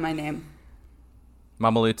 Sign my name.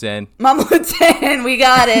 Mamaloot's in. Mamaloot's in. We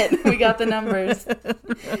got it. We got the numbers.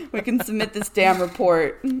 We can submit this damn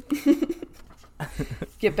report.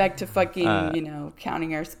 Get back to fucking,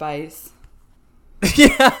 counting our spice.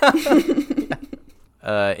 Yeah.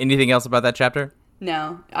 Anything else about that chapter?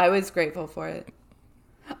 No, I was grateful for it.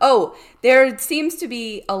 Oh, there seems to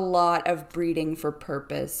be a lot of breeding for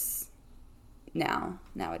purpose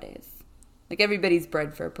nowadays. Like everybody's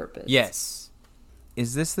bred for a purpose. Yes.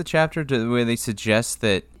 Is this the chapter where they suggest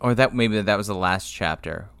that, or that maybe that was the last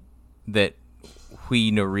chapter, that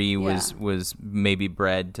Hui Nori was maybe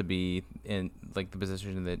bred to be in like the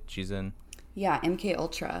position that she's in? Yeah, MK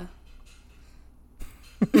Ultra.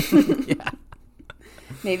 Yeah.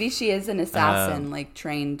 Maybe she is an assassin, like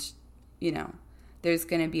trained, there's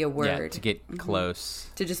going to be a word. Yeah, to get close.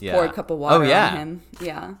 To just pour a cup of water on him.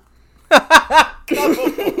 Yeah.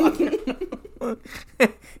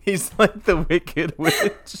 He's like the Wicked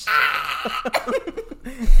Witch.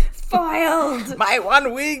 Filed. My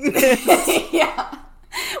one weakness. Yeah.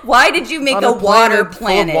 Why did you make a water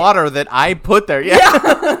planet? Full of water that I put there.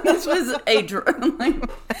 Yeah. This was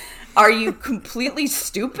are you completely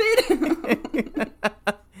stupid?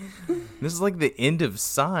 This is like the end of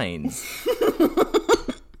Signs.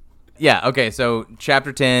 Yeah, okay, so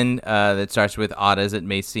chapter 10 that starts with, odd as it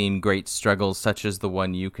may seem, great struggles such as the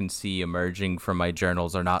one you can see emerging from my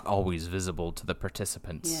journals are not always visible to the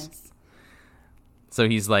participants. Yes. So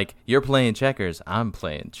he's like, you're playing checkers, I'm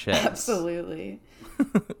playing chess. Absolutely.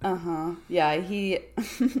 Uh-huh. Yeah, he,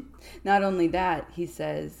 not only that, he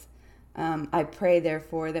says, I pray,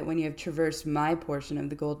 therefore, that when you have traversed my portion of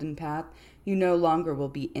the golden path, you no longer will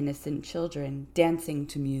be innocent children dancing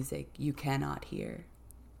to music you cannot hear.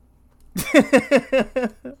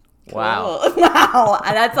 Wow. Cool. Wow.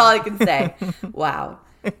 That's all I can say. Wow.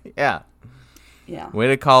 Yeah. Yeah. Way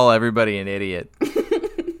to call everybody an idiot.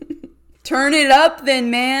 Turn it up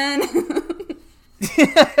then, man.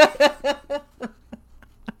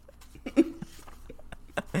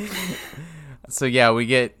 So yeah, we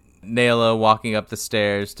get Nayla walking up the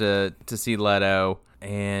stairs to see Leto,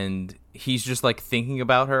 and he's just like thinking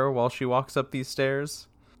about her while she walks up these stairs.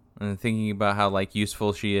 And thinking about how, like,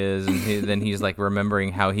 useful she is. And then he's, like,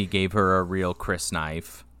 remembering how he gave her a real Chris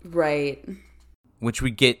knife. Right. Which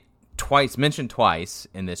we get mentioned twice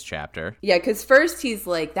in this chapter. Yeah, because first he's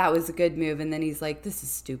like, that was a good move. And then he's like, this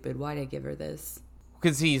is stupid. Why'd I give her this?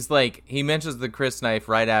 Because he's, like, he mentions the Chris knife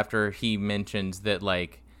right after he mentions that,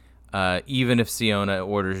 like, even if Siona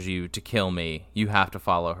orders you to kill me, you have to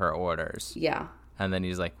follow her orders. Yeah. And then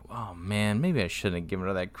he's like, oh, man, maybe I shouldn't have given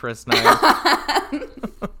her that Chris knife.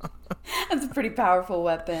 That's a pretty powerful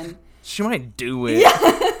weapon. She might do it.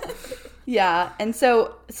 Yeah. Yeah. And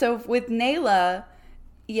so with Nayla,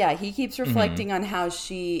 yeah, he keeps reflecting on how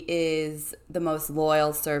she is the most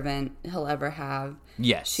loyal servant he'll ever have.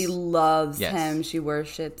 Yes. She loves him. She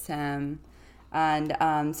worships him.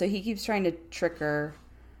 And so he keeps trying to trick her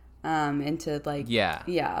into, like,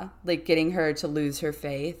 like getting her to lose her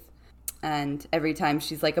faith. And every time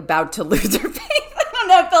she's, like, about to lose her faith, I don't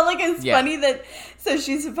know, I felt like it's funny that, so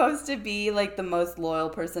she's supposed to be, like, the most loyal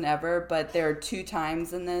person ever, but there are 2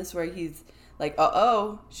 times in this where he's like,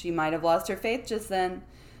 she might have lost her faith just then.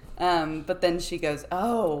 But then she goes,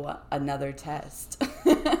 another test.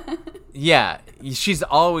 Yeah, she's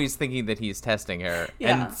always thinking that he's testing her.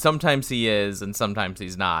 Yeah. And sometimes he is, and sometimes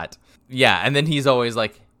he's not. Yeah, and then he's always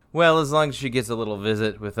like, well, as long as she gets a little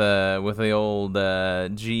visit with the old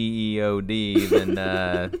GEOD, then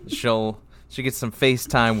she gets some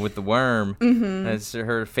FaceTime with the worm, as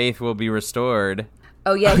her faith will be restored.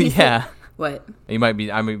 Oh yeah, yeah. What? I might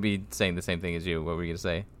be saying the same thing as you. What were you gonna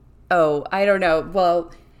say? Oh, I don't know.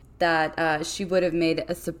 Well, that she would have made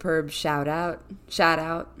a superb shout out.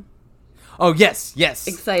 Oh yes.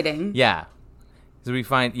 Exciting. Yeah. So we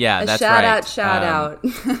find that's shout right. Shout out.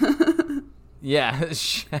 Yeah,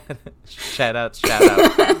 shout out.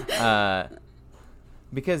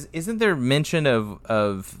 Because isn't there mention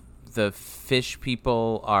of the fish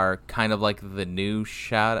people are kind of like the new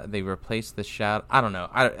shout? They replaced the shout. I don't know.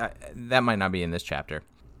 I that might not be in this chapter.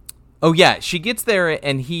 Oh, yeah. She gets there,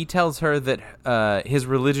 and he tells her that his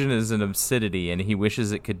religion is an obscenity, and he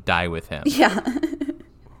wishes it could die with him. Yeah.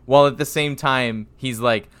 While at the same time, he's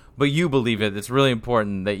like, but you believe it. It's really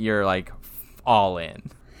important that you're, like, all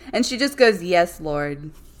in. And she just goes, yes,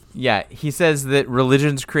 Lord. Yeah, he says that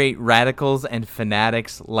religions create radicals and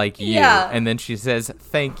fanatics like you. Yeah. And then she says,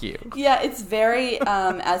 thank you. Yeah, it's very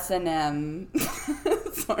S&M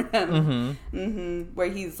sort of. Where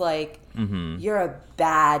he's like, you're a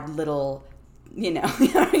bad little,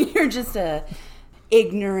 you're just a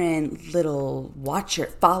ignorant little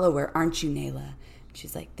follower, aren't you, Nayla?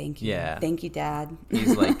 She's like, thank you. Yeah. Thank you, Dad.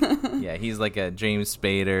 He's like, he's like a James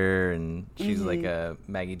Spader, and she's like a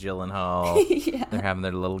Maggie Gyllenhaal. Yeah. They're having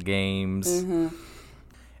their little games.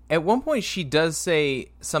 At one point, she does say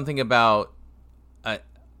something about,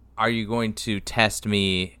 are you going to test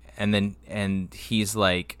me? And he's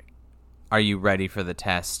like, are you ready for the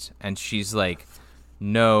test? And she's like,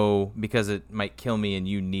 no, because it might kill me, and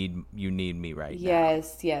you need me right now.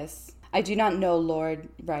 Yes. I do not know, Lord.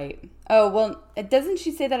 Right. Oh, well, doesn't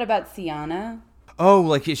she say that about Sienna? Oh,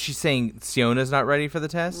 like is she saying Siona's not ready for the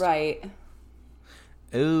test? Right.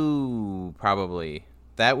 Ooh, probably.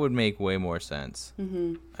 That would make way more sense.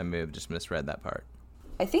 I may have just misread that part.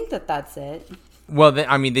 I think that's it. Well,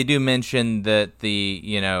 they do mention that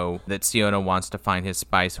that Siona wants to find his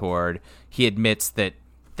spice hoard. He admits that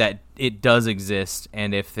it does exist,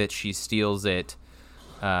 and if she steals it,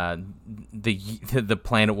 the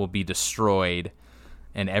planet will be destroyed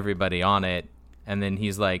and everybody on it. And then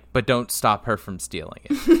he's like, but don't stop her from stealing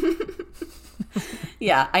it.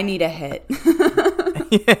 Yeah, I need a hit.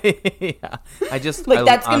 Yeah.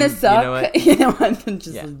 That's gonna suck. You know what?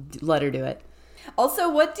 Just let her do it.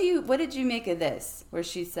 Also, what did you make of this? Where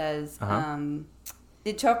she says,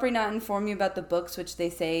 did Chopri not inform you about the books which they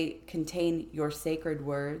say contain your sacred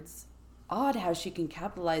words? Odd how she can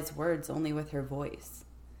capitalize words only with her voice.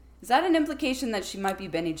 Is that an implication that she might be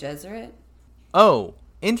Bene Gesserit? Oh,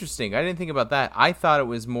 interesting. I didn't think about that. I thought it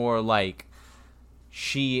was more like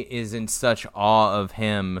she is in such awe of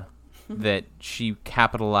him that she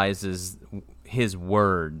capitalizes his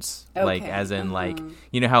words, like as in like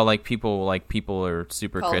how like people are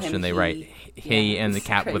super Call Christian. him They he. write he and the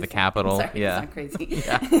cap crazy. with a capital. Sorry, yeah, it's not crazy.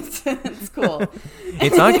 Yeah. It's cool.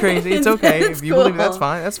 It's not crazy. It's okay. It's If you cool. believe it, that's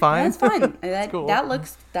fine. That's fine. That's fine. That, cool. that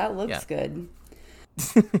looks Yeah. good.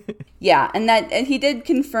 Yeah, and he did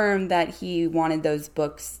confirm that he wanted those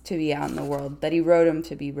books to be out in the world, that he wrote them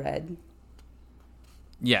to be read.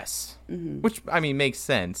 Yes, which makes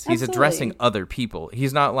sense. He's Absolutely. addressing other people.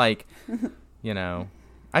 He's not like,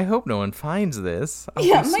 I hope no one finds this. I'll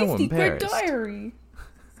Yeah, be my so secret embarrassed. diary.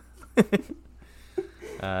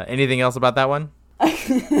 Anything else about that one?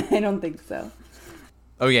 I don't think so.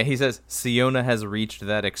 Oh yeah, he says Siona has reached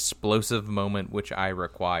that explosive moment which I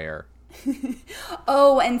require.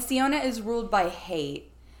 Oh, and Siona is ruled by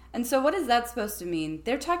hate. And so what is that supposed to mean?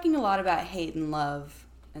 They're talking a lot about hate and love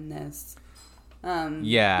in this. Yeah. In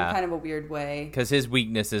kind of a weird way. Because his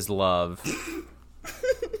weakness is love.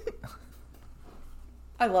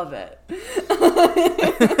 I love it.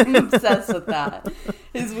 I'm obsessed with that.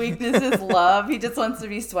 His weakness is love. He just wants to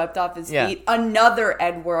be swept off his feet. Another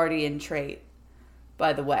Edwardian trait,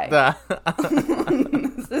 by the way. That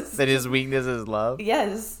his weakness is love?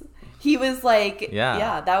 Yes. He was like,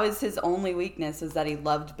 Yeah. that was his only weakness, was that he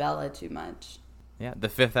loved Bella too much. Yeah, the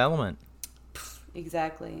fifth element.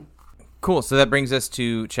 Exactly. Cool, so that brings us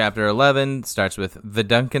to chapter 11. Starts with, the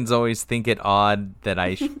Duncans always think it odd that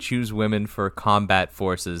I choose women for combat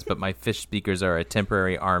forces, but my fish speakers are a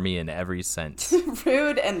temporary army in every sense.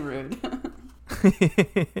 Rude and rude.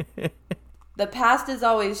 The past is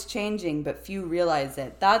always changing, but few realize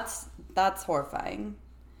it. That's horrifying.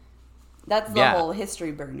 That's the whole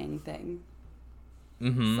history burning thing.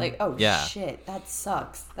 Mm-hmm. It's like, oh Yeah. shit, that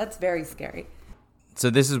sucks. That's very scary. So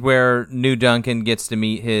this is where New Duncan gets to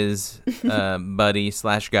meet his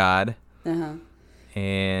buddy/god. Uh-huh.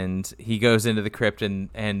 And he goes into the crypt, and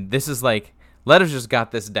this is like, Leto just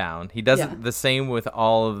got this down. He does it the same with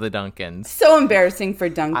all of the Duncans. So embarrassing for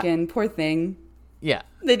Duncan. Poor thing. Yeah,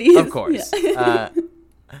 That he of is- course. yeah.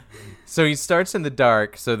 So he starts in the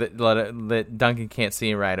dark so that Duncan can't see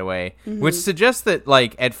him right away, which suggests that,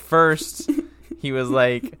 like, at first he was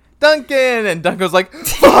like, Duncan! And Duncan was like,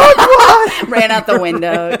 fuck, what? Ran out the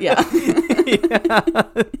window. Yeah.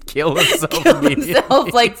 Killed himself Killed immediately.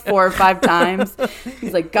 himself like 4 or 5 times.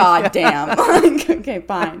 He's like, God damn. Okay,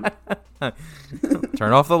 fine.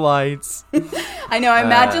 Turn off the lights. I know. I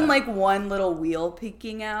imagine like one little wheel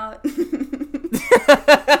peeking out of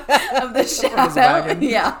the shadow. wagon.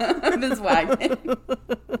 Yeah, of his wagon.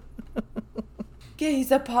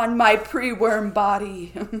 Gaze upon my pre-worm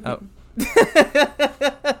body. Oh.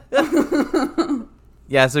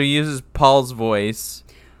 Yeah, so he uses Paul's voice.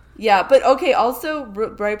 Yeah, but okay, also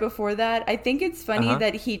right before that, I think it's funny Uh-huh.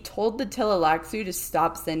 that he told the Tleilaxu to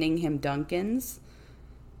stop sending him Dunkins.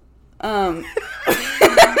 Like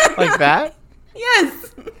that?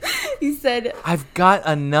 Yes. He said, I've got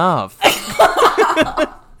enough.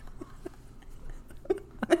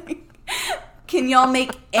 can y'all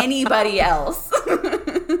make anybody else?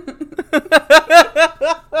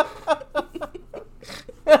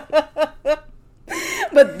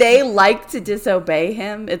 But they like to disobey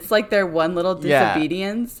him. It's like their one little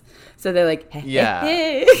disobedience. So they're like,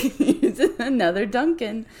 hey, here's another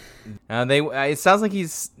Duncan. It sounds like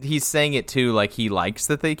he's saying it too, like he likes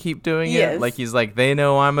that they keep doing Yes. it. Like he's like, they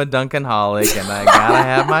know I'm a Duncan-holic and I gotta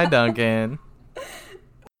have my Duncan.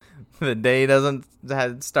 The day doesn't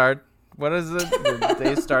start. What is it? The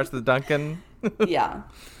day starts the Duncan. Yeah.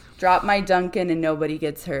 Drop my Duncan and nobody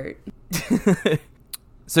gets hurt.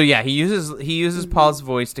 So yeah, he uses Paul's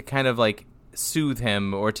voice to kind of like soothe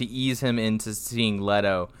him or to ease him into seeing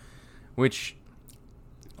Leto, which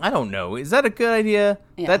I don't know. Is that a good idea?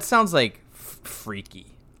 Yeah. That sounds like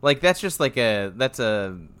freaky. Like that's just like that's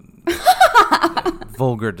a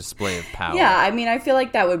vulgar display of power. Yeah, I mean, I feel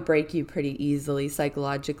like that would break you pretty easily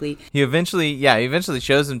psychologically. He eventually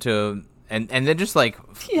shows him to him and then just like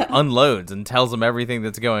unloads and tells him everything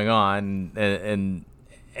that's going on and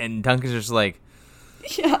Duncan's just like,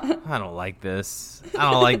 Yeah. I don't like this. I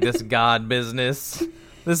don't like this God business.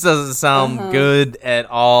 This doesn't sound good at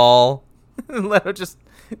all. Leto just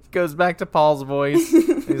goes back to Paul's voice.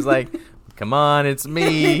 He's like, come on, it's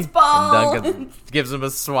me. It's Paul. And Duncan gives him a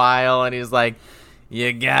smile, and he's like,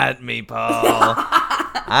 you got me, Paul.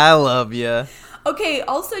 I love you. Okay,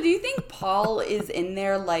 also, do you think Paul is in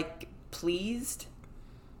there, like, pleased?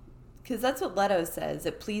 Because that's what Leto says.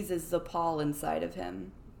 It pleases the Paul inside of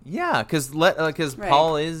him. Yeah, because Right.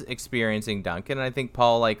 Paul is experiencing Duncan, and I think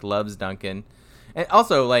Paul like loves Duncan, and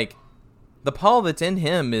also like the Paul that's in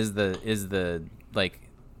him is the like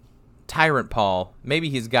tyrant Paul. Maybe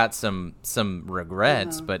he's got some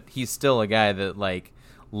regrets, but he's still a guy that like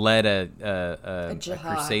led a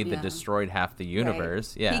jihad, crusade that yeah. destroyed half the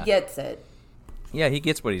universe. Right. Yeah, He gets it. yeah, he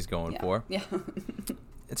gets what he's going for. Yeah.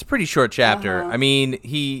 It's a pretty short chapter. I mean,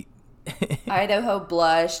 he. Idaho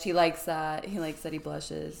blushed. He likes that. He likes that he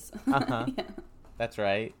blushes. Uh-huh. Yeah. That's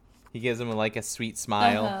right. He gives him like a sweet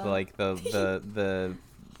smile, like the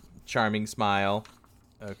charming smile.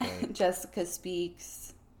 Okay. Jessica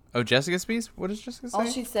speaks. Oh, Jessica speaks? What does Jessica say? All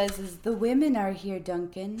she says is, the women are here,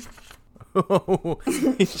 Duncan.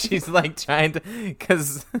 She's like trying to,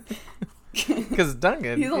 because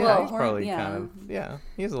Duncan, He's a little probably horny, yeah. kind of,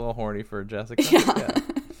 he's a little horny for Jessica. Yeah.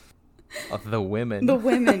 The women. The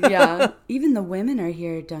women, yeah. Even the women are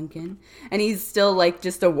here, Duncan. And he's still like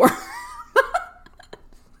just a worm.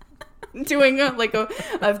 Doing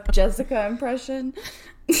a Jessica impression.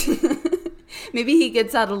 Maybe he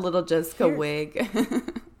gets out a little Jessica wig.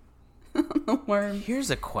 The worm.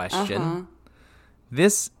 Here's a question.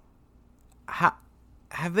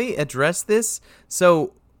 Have they addressed this?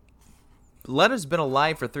 So Leto's been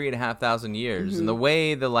alive for 3,500 years, and the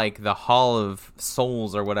way the Hall of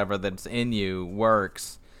Souls or whatever that's in you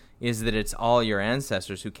works is that it's all your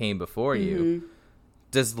ancestors who came before you.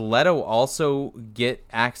 Does Leto also get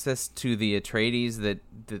access to the Atreides the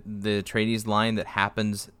Atreides line that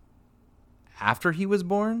happens after he was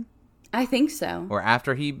born, I think so. or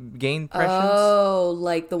after he gained prescience? Oh,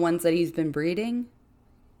 like the ones that he's been breeding?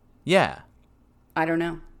 Yeah, I don't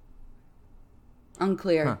know.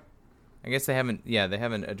 Unclear. Huh. I guess they haven't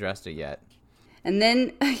addressed it yet. And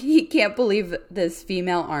then he can't believe this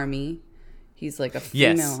female army. He's like, a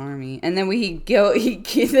female army. And then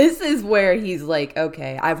this is where he's like,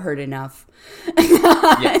 okay, I've heard enough.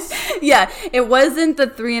 Yes. Yeah, it wasn't the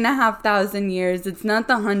 3,500 years. It's not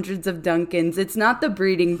the hundreds of Duncans. It's not the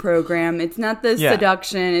breeding program. It's not the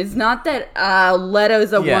seduction. It's not that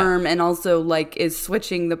Leto's a worm and also like is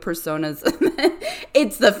switching the personas.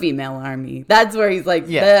 It's the female army. That's where he's like,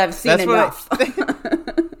 I've seen enough.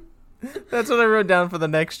 That's what I wrote down for the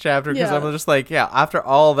next chapter, because I'm just like, after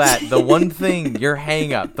all that, the one thing, your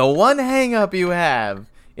hang-up, the one hang-up you have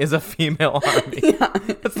is a female army. Yeah.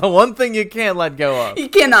 That's the one thing you can't let go of. You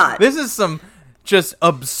cannot. This is some just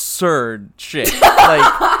absurd shit.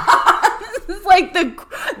 Like, this is like the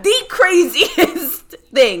craziest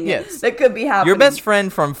thing that could be happening. Your best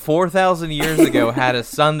friend from 4,000 years ago had a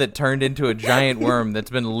son that turned into a giant worm that's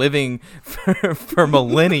been living for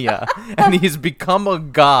millennia, and he's become a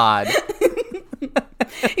god.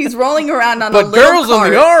 He's rolling around on a but little girls cart.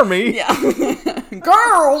 in the army. Yeah.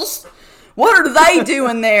 Girls. What are they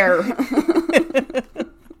doing there?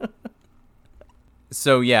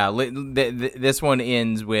 So yeah, this one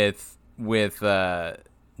ends with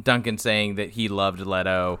Duncan saying that he loved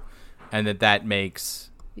Leto, and that makes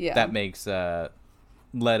Leto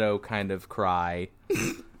kind of cry.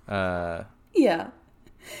 Yeah,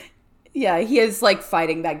 he is like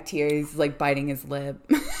fighting back tears, like biting his lip.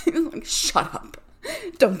 He's like, shut up,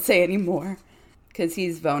 don't say any more, because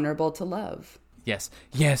he's vulnerable to love. Yes,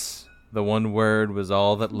 the one word was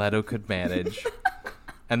all that Leto could manage.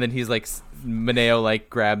 And then he's like, Mineo like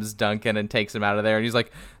grabs Duncan and takes him out of there, and he's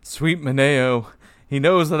like, sweet Mineo, he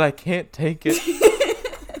knows that I can't take it.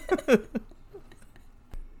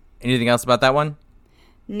 Anything else about that one?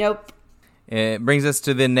 Nope. It brings us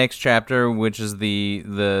to the next chapter, which is the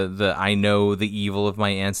I know the evil of my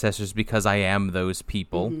ancestors because I am those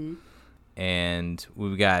people. Mm-hmm. And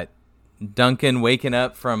we've got Duncan waking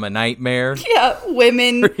up from a nightmare. Yeah,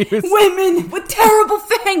 women with terrible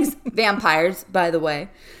fangs. Vampires, by the way.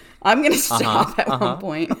 I'm going to stop at one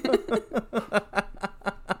point.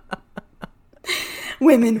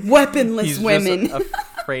 Women, weaponless women. Just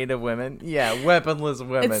afraid of women. Yeah, weaponless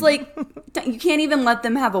women. It's like, you can't even let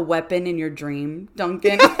them have a weapon in your dream,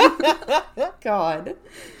 Duncan. God.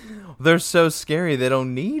 They're so scary, they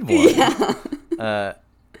don't need one. Yeah.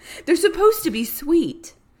 They're supposed to be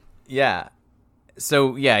sweet. Yeah.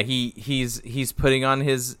 So yeah, he's putting on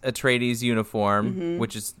his Atreides uniform,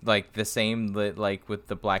 which is like the same like with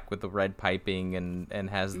the black with the red piping and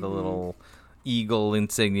has the little eagle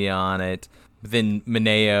insignia on it. But then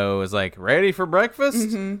Mineo is like, ready for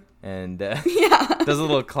breakfast? And does a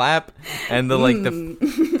little clap, and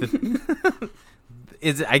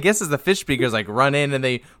I guess as the fish speakers like run in and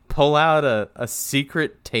they pull out a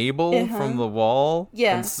secret table from the wall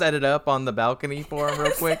and set it up on the balcony for him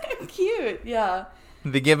real quick. So cute, yeah.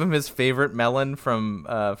 They give him his favorite melon from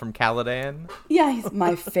Caladan. Yeah, he's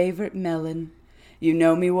my favorite melon. You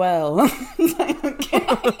know me well. Like, okay.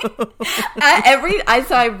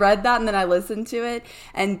 I read that and then I listened to it,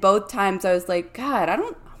 and both times I was like, God,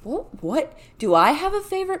 what? Do I have a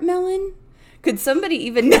favorite melon? Could somebody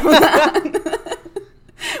even know that?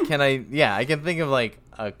 I can think of like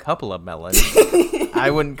a couple of melons.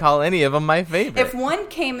 I wouldn't call any of them my favorite. If one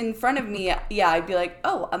came in front of me, I'd be like,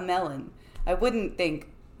 oh, a melon. I wouldn't think,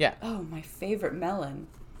 oh, my favorite melon.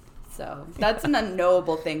 So that's an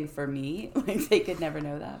unknowable thing for me. Like, they could never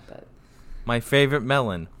know that, but. My favorite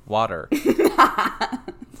melon, water.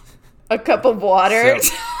 A cup of water.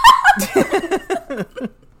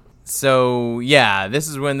 So yeah, this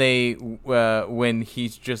is when when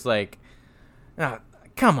he's just like,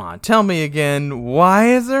 come on, tell me again,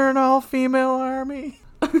 why is there an all-female army?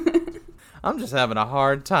 I'm just having a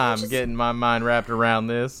hard time getting my mind wrapped around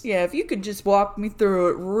this. Yeah, if you could just walk me through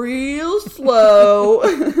it real slow,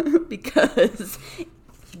 because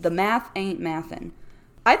the math ain't mathin'.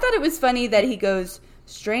 I thought it was funny that he goes,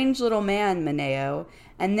 strange little man, Mineo,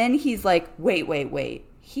 and then he's like, wait,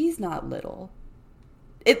 he's not little.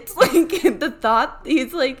 It's like the thought,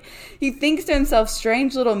 he's like, he thinks to himself,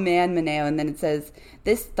 strange little man, Mineo, and then it says,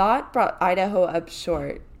 this thought brought Idaho up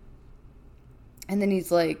short. And then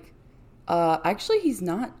he's like, actually, he's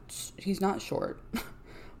not short.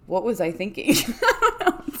 What was I thinking? I don't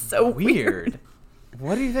know. It's so weird.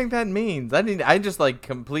 What do you think that means? I just like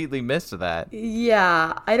completely missed that.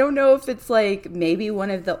 Yeah, I don't know if it's like maybe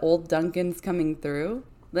one of the old Duncans coming through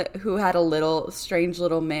who had a little strange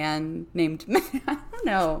little man named I don't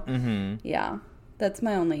know. Mm-hmm. Yeah, that's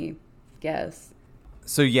my only guess.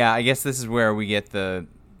 So yeah, I guess this is where we get the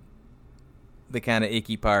kind of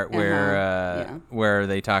icky part where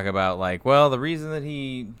they talk about like, well, the reason that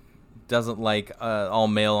he doesn't like all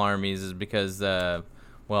male armies is because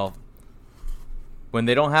when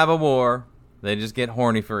they don't have a war, they just get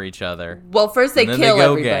horny for each other. Well, first they kill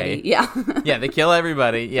everybody. Gay. Yeah. Yeah, they kill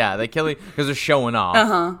everybody. Yeah, they kill because they're showing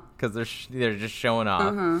off. Because they're just showing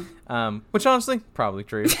off. Which honestly, probably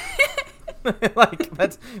true. Like,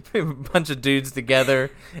 that's a bunch of dudes together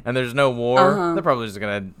and there's no war. They're probably just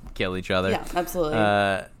gonna kill each other. Yeah, absolutely.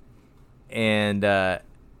 And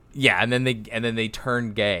then they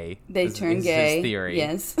turn gay. They turn gay. His theory.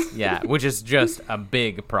 Yes. Yeah, which is just a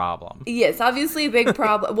big problem. Yes, obviously a big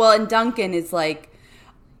problem. Well, and Duncan is like,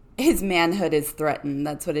 his manhood is threatened.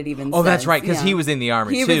 That's what it even says. Oh, that's right, because he was in the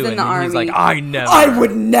army, too. He was in the army. He's like, I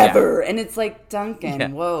would never. Yeah. And it's like,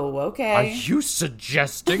 Duncan, whoa, okay. Are you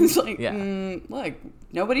suggesting? It's like, look,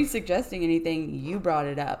 nobody's suggesting anything. You brought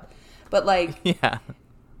it up. But, like,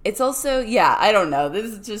 it's also, I don't know.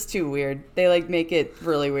 This is just too weird. They, like, make it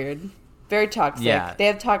really weird. Very toxic. Yeah. They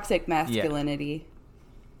have toxic masculinity.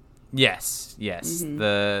 Yes.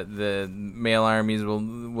 The male armies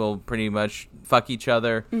will pretty much fuck each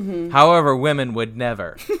other. However, women would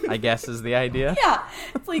never, I guess, is the idea. Yeah.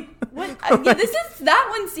 It's like, what? That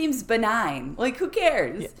one seems benign. Like, who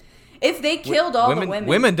cares? Yeah. If they killed all the women.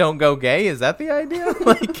 Women don't go gay? Is that the idea?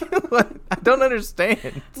 Like, what? I don't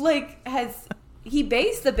understand. Like, he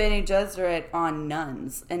based the Bene Gesserit on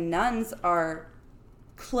nuns, and nuns are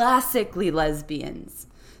classically lesbians.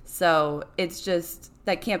 So it's just,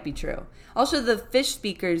 that can't be true. Also, the fish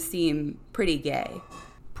speakers seem pretty gay.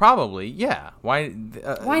 Probably, yeah. Why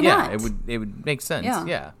not? Yeah, it would make sense.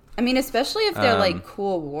 Yeah. I mean, especially if they're like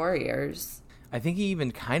cool warriors. I think he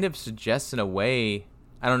even kind of suggests in a way,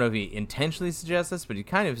 I don't know if he intentionally suggests this, but he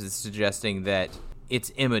kind of is suggesting that it's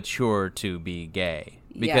immature to be gay.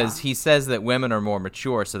 Because he says that women are more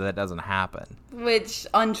mature, so that doesn't happen. Which,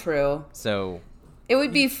 untrue. So... It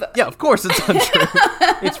would be... yeah, of course it's untrue.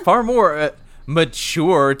 It's far more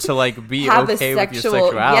mature to, like, be okay with your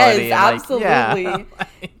sexuality. Yes, absolutely.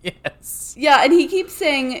 Yes. Yeah, and he keeps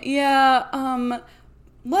saying, Leto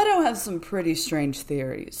has some pretty strange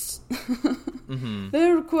theories.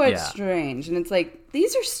 They're quite strange. And it's like,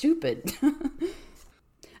 these are stupid.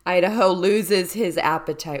 Idaho loses his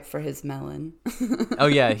appetite for his melon. Oh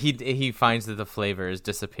yeah, he finds that the flavor is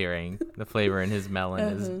disappearing. The flavor in his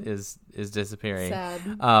melon is disappearing. Sad.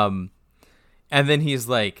 And then he's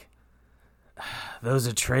like, "Those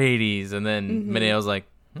Atreides," and then Meneo's like,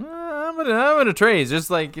 "I'm an Atreides." Just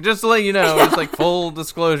to let you know, it's like full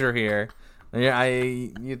disclosure here.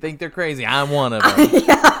 You think they're crazy? I'm one of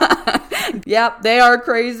them. Yep, they are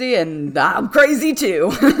crazy, and I'm crazy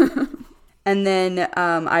too. And then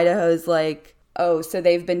Idaho's like, "Oh, so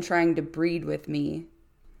they've been trying to breed with me."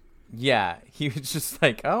 Yeah, he was just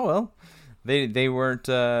like, "Oh well, they weren't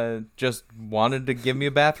just wanted to give me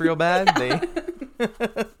a bath real bad.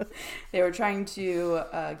 They were trying to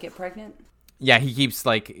get pregnant." Yeah, he keeps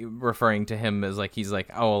like referring to him as like he's like,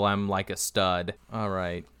 "Oh, well, I'm like a stud." All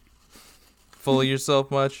right, full of yourself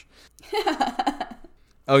much?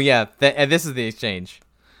 Oh yeah, and this is the exchange.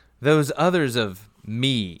 Those others of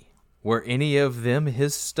me. Were any of them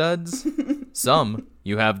his studs? Some,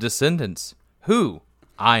 you have descendants. Who?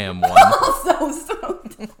 I am one. So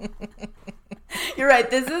you're right.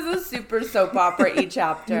 This is a super soap opera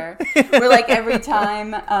chapter. Where like every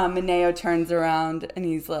time Meneo turns around and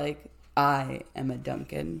he's like, I am a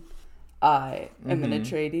Duncan. I am an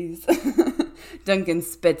Atreides. Duncan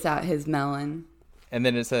spits out his melon. And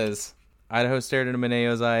then it says, Idaho stared into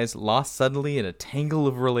Meneo's eyes, lost suddenly in a tangle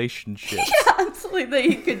of relationships. Yeah, absolutely, that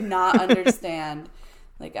he could not understand.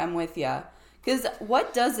 Like, I'm with ya. Because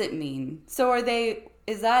what does it mean? So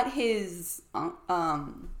is that his,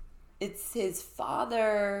 it's his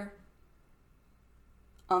father,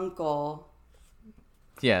 uncle.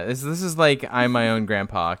 Yeah, this is like I'm my own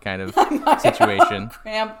grandpa kind of situation.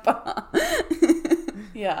 Grandpa.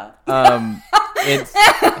 Yeah. It's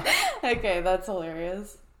okay, that's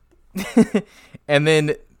hilarious. And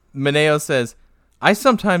then Meneo says, I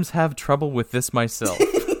sometimes have trouble with this myself.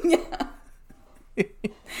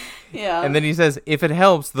 Yeah. And then he says, if it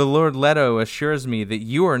helps, the Lord Leto assures me that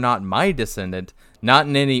you are not my descendant, not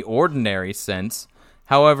in any ordinary sense.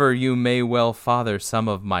 However, you may well father some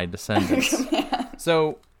of my descendants.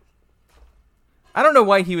 So, I don't know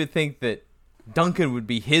why he would think that Duncan would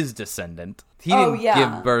be his descendant. He didn't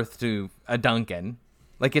give birth to a Duncan.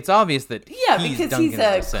 Like, it's obvious that because he's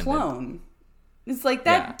a clone. It's like,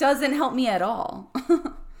 that doesn't help me at all.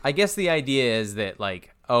 I guess the idea is that,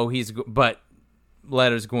 like, but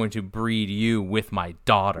Leto's going to breed you with my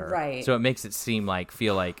daughter. Right. So it makes it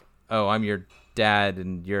feel like, oh, I'm your dad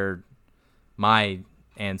and you're my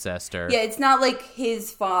ancestor. Yeah, it's not like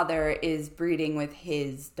his father is breeding with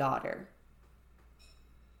his daughter.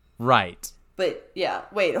 Right. But, yeah,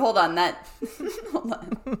 wait, hold on. Hold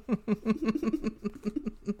on.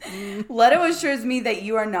 Leto assures me that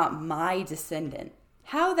you are not my descendant.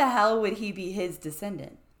 How the hell would he be his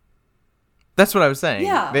descendant? That's what I was saying.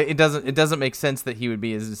 Yeah. It doesn't make sense that he would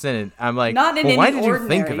be his descendant. I'm like, not in any why did ordinary you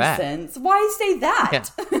think of that? sense. Why say that?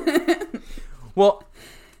 Yeah. Well,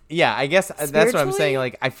 yeah, I guess that's what I'm saying.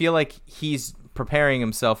 Like, I feel like he's preparing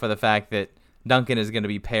himself for the fact that Duncan is going to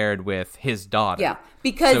be paired with his daughter. Yeah,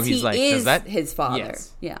 because so he is his father.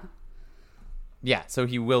 Yes. Yeah. Yeah, so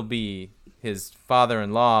he will be his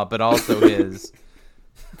father-in-law, but also his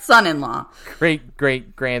son-in-law.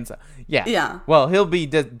 Great-great-grandson. Yeah. Yeah. Well, he'll be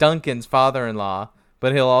Duncan's father-in-law,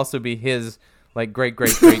 but he'll also be his, like,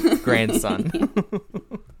 great-great-great-grandson.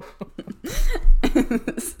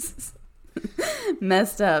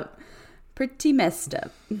 Messed up. pretty messed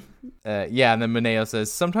up. Yeah, and then Mineo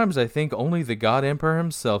says, sometimes I think only the God Emperor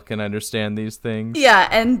himself can understand these things. Yeah,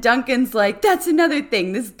 and Duncan's like, that's another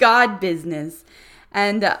thing, this God business.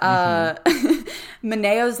 And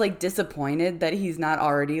Mineo's like disappointed that he's not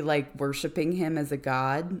already like worshiping him as a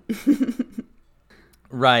god.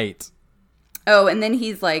 Right. Oh, and then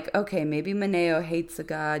he's like, okay, maybe Mineo hates a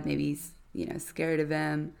god. Maybe he's, scared of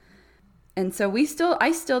him. And so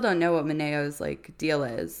I still don't know what Mineo's like deal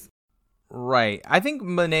is. Right. I think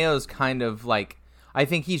Mineo's kind of like, I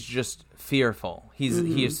think he's just fearful.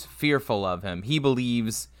 He's fearful of him. He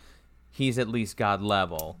believes he's at least God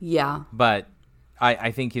level. Yeah. But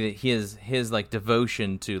I think that his like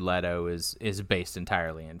devotion to Leto is based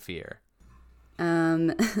entirely in fear.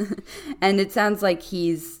 And it sounds like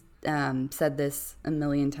he's said this a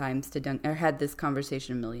million times to Duncan, or had this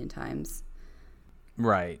conversation a million times.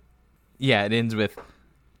 Right. Yeah, it ends with,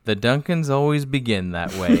 the Duncans always begin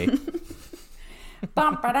that way.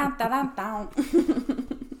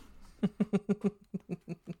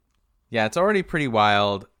 Yeah, it's already pretty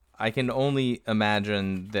wild. I can only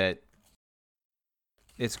imagine that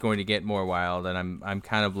it's going to get more wild, and I'm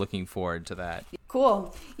kind of looking forward to that.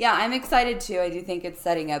 Cool. Yeah, I'm excited too. I do think it's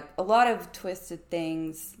setting up a lot of twisted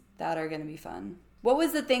things that are going to be fun. What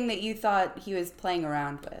was the thing that you thought he was playing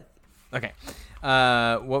around with? Okay.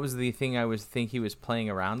 What was the thing he was playing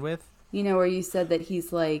around with? Where you said that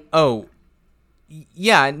he's like... Oh,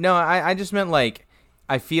 yeah. No, I just meant like,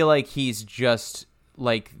 I feel like he's just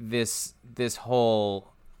like this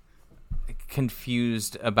whole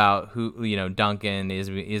confused about who, Duncan,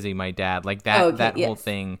 is he my dad? Like that, okay, that yes. whole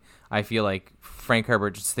thing. I feel like Frank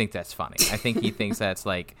Herbert just thinks that's funny. I think he thinks that's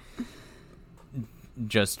like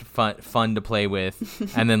just fun to play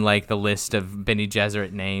with. And then like the list of Bene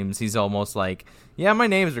Gesserit names, he's almost like, yeah, my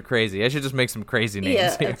names are crazy. I should just make some crazy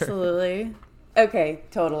names here. Absolutely. Okay,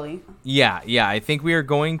 totally. Yeah. I think we are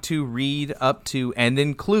going to read up to and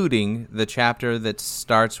including the chapter that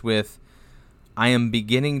starts with, I am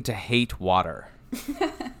beginning to hate water.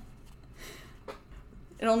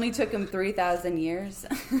 It only took him 3,000 years.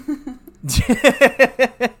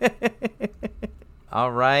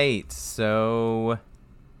 All right. So,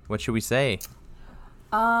 what should we say?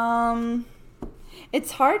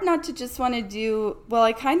 It's hard not to just want to do... Well,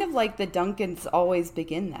 I kind of like the Duncans always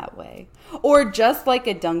begin that way. Or just like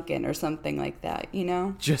a Duncan or something like that,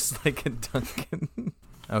 Just like a Duncan.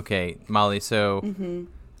 Okay, Molly, so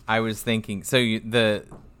I was thinking...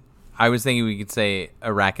 I was thinking we could say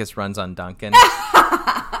Arrakis runs on Duncan.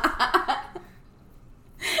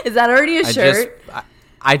 Is that already a shirt?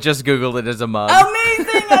 I just Googled it as a mug.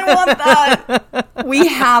 Amazing! I want that. We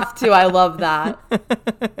have to. I love that.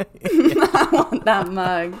 I want that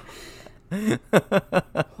mug.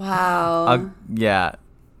 Wow. Yeah.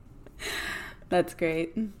 That's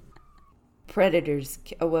great. Predators.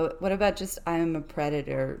 Oh, what about just I'm a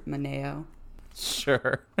predator, Mineo?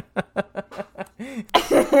 Sure.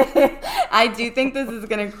 I do think this is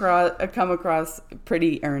going to come across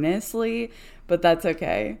pretty earnestly, but that's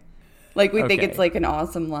okay. Like, we think it's like an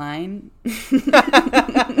awesome line.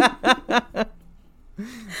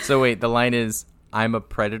 So wait, the line is, I'm a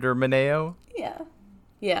predator, Mineo?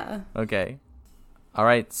 Yeah. Okay. All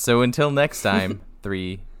right, so until next time,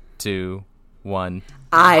 3, 2, 1.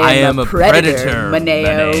 I am a predator,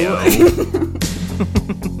 Mineo.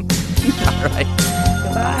 All right.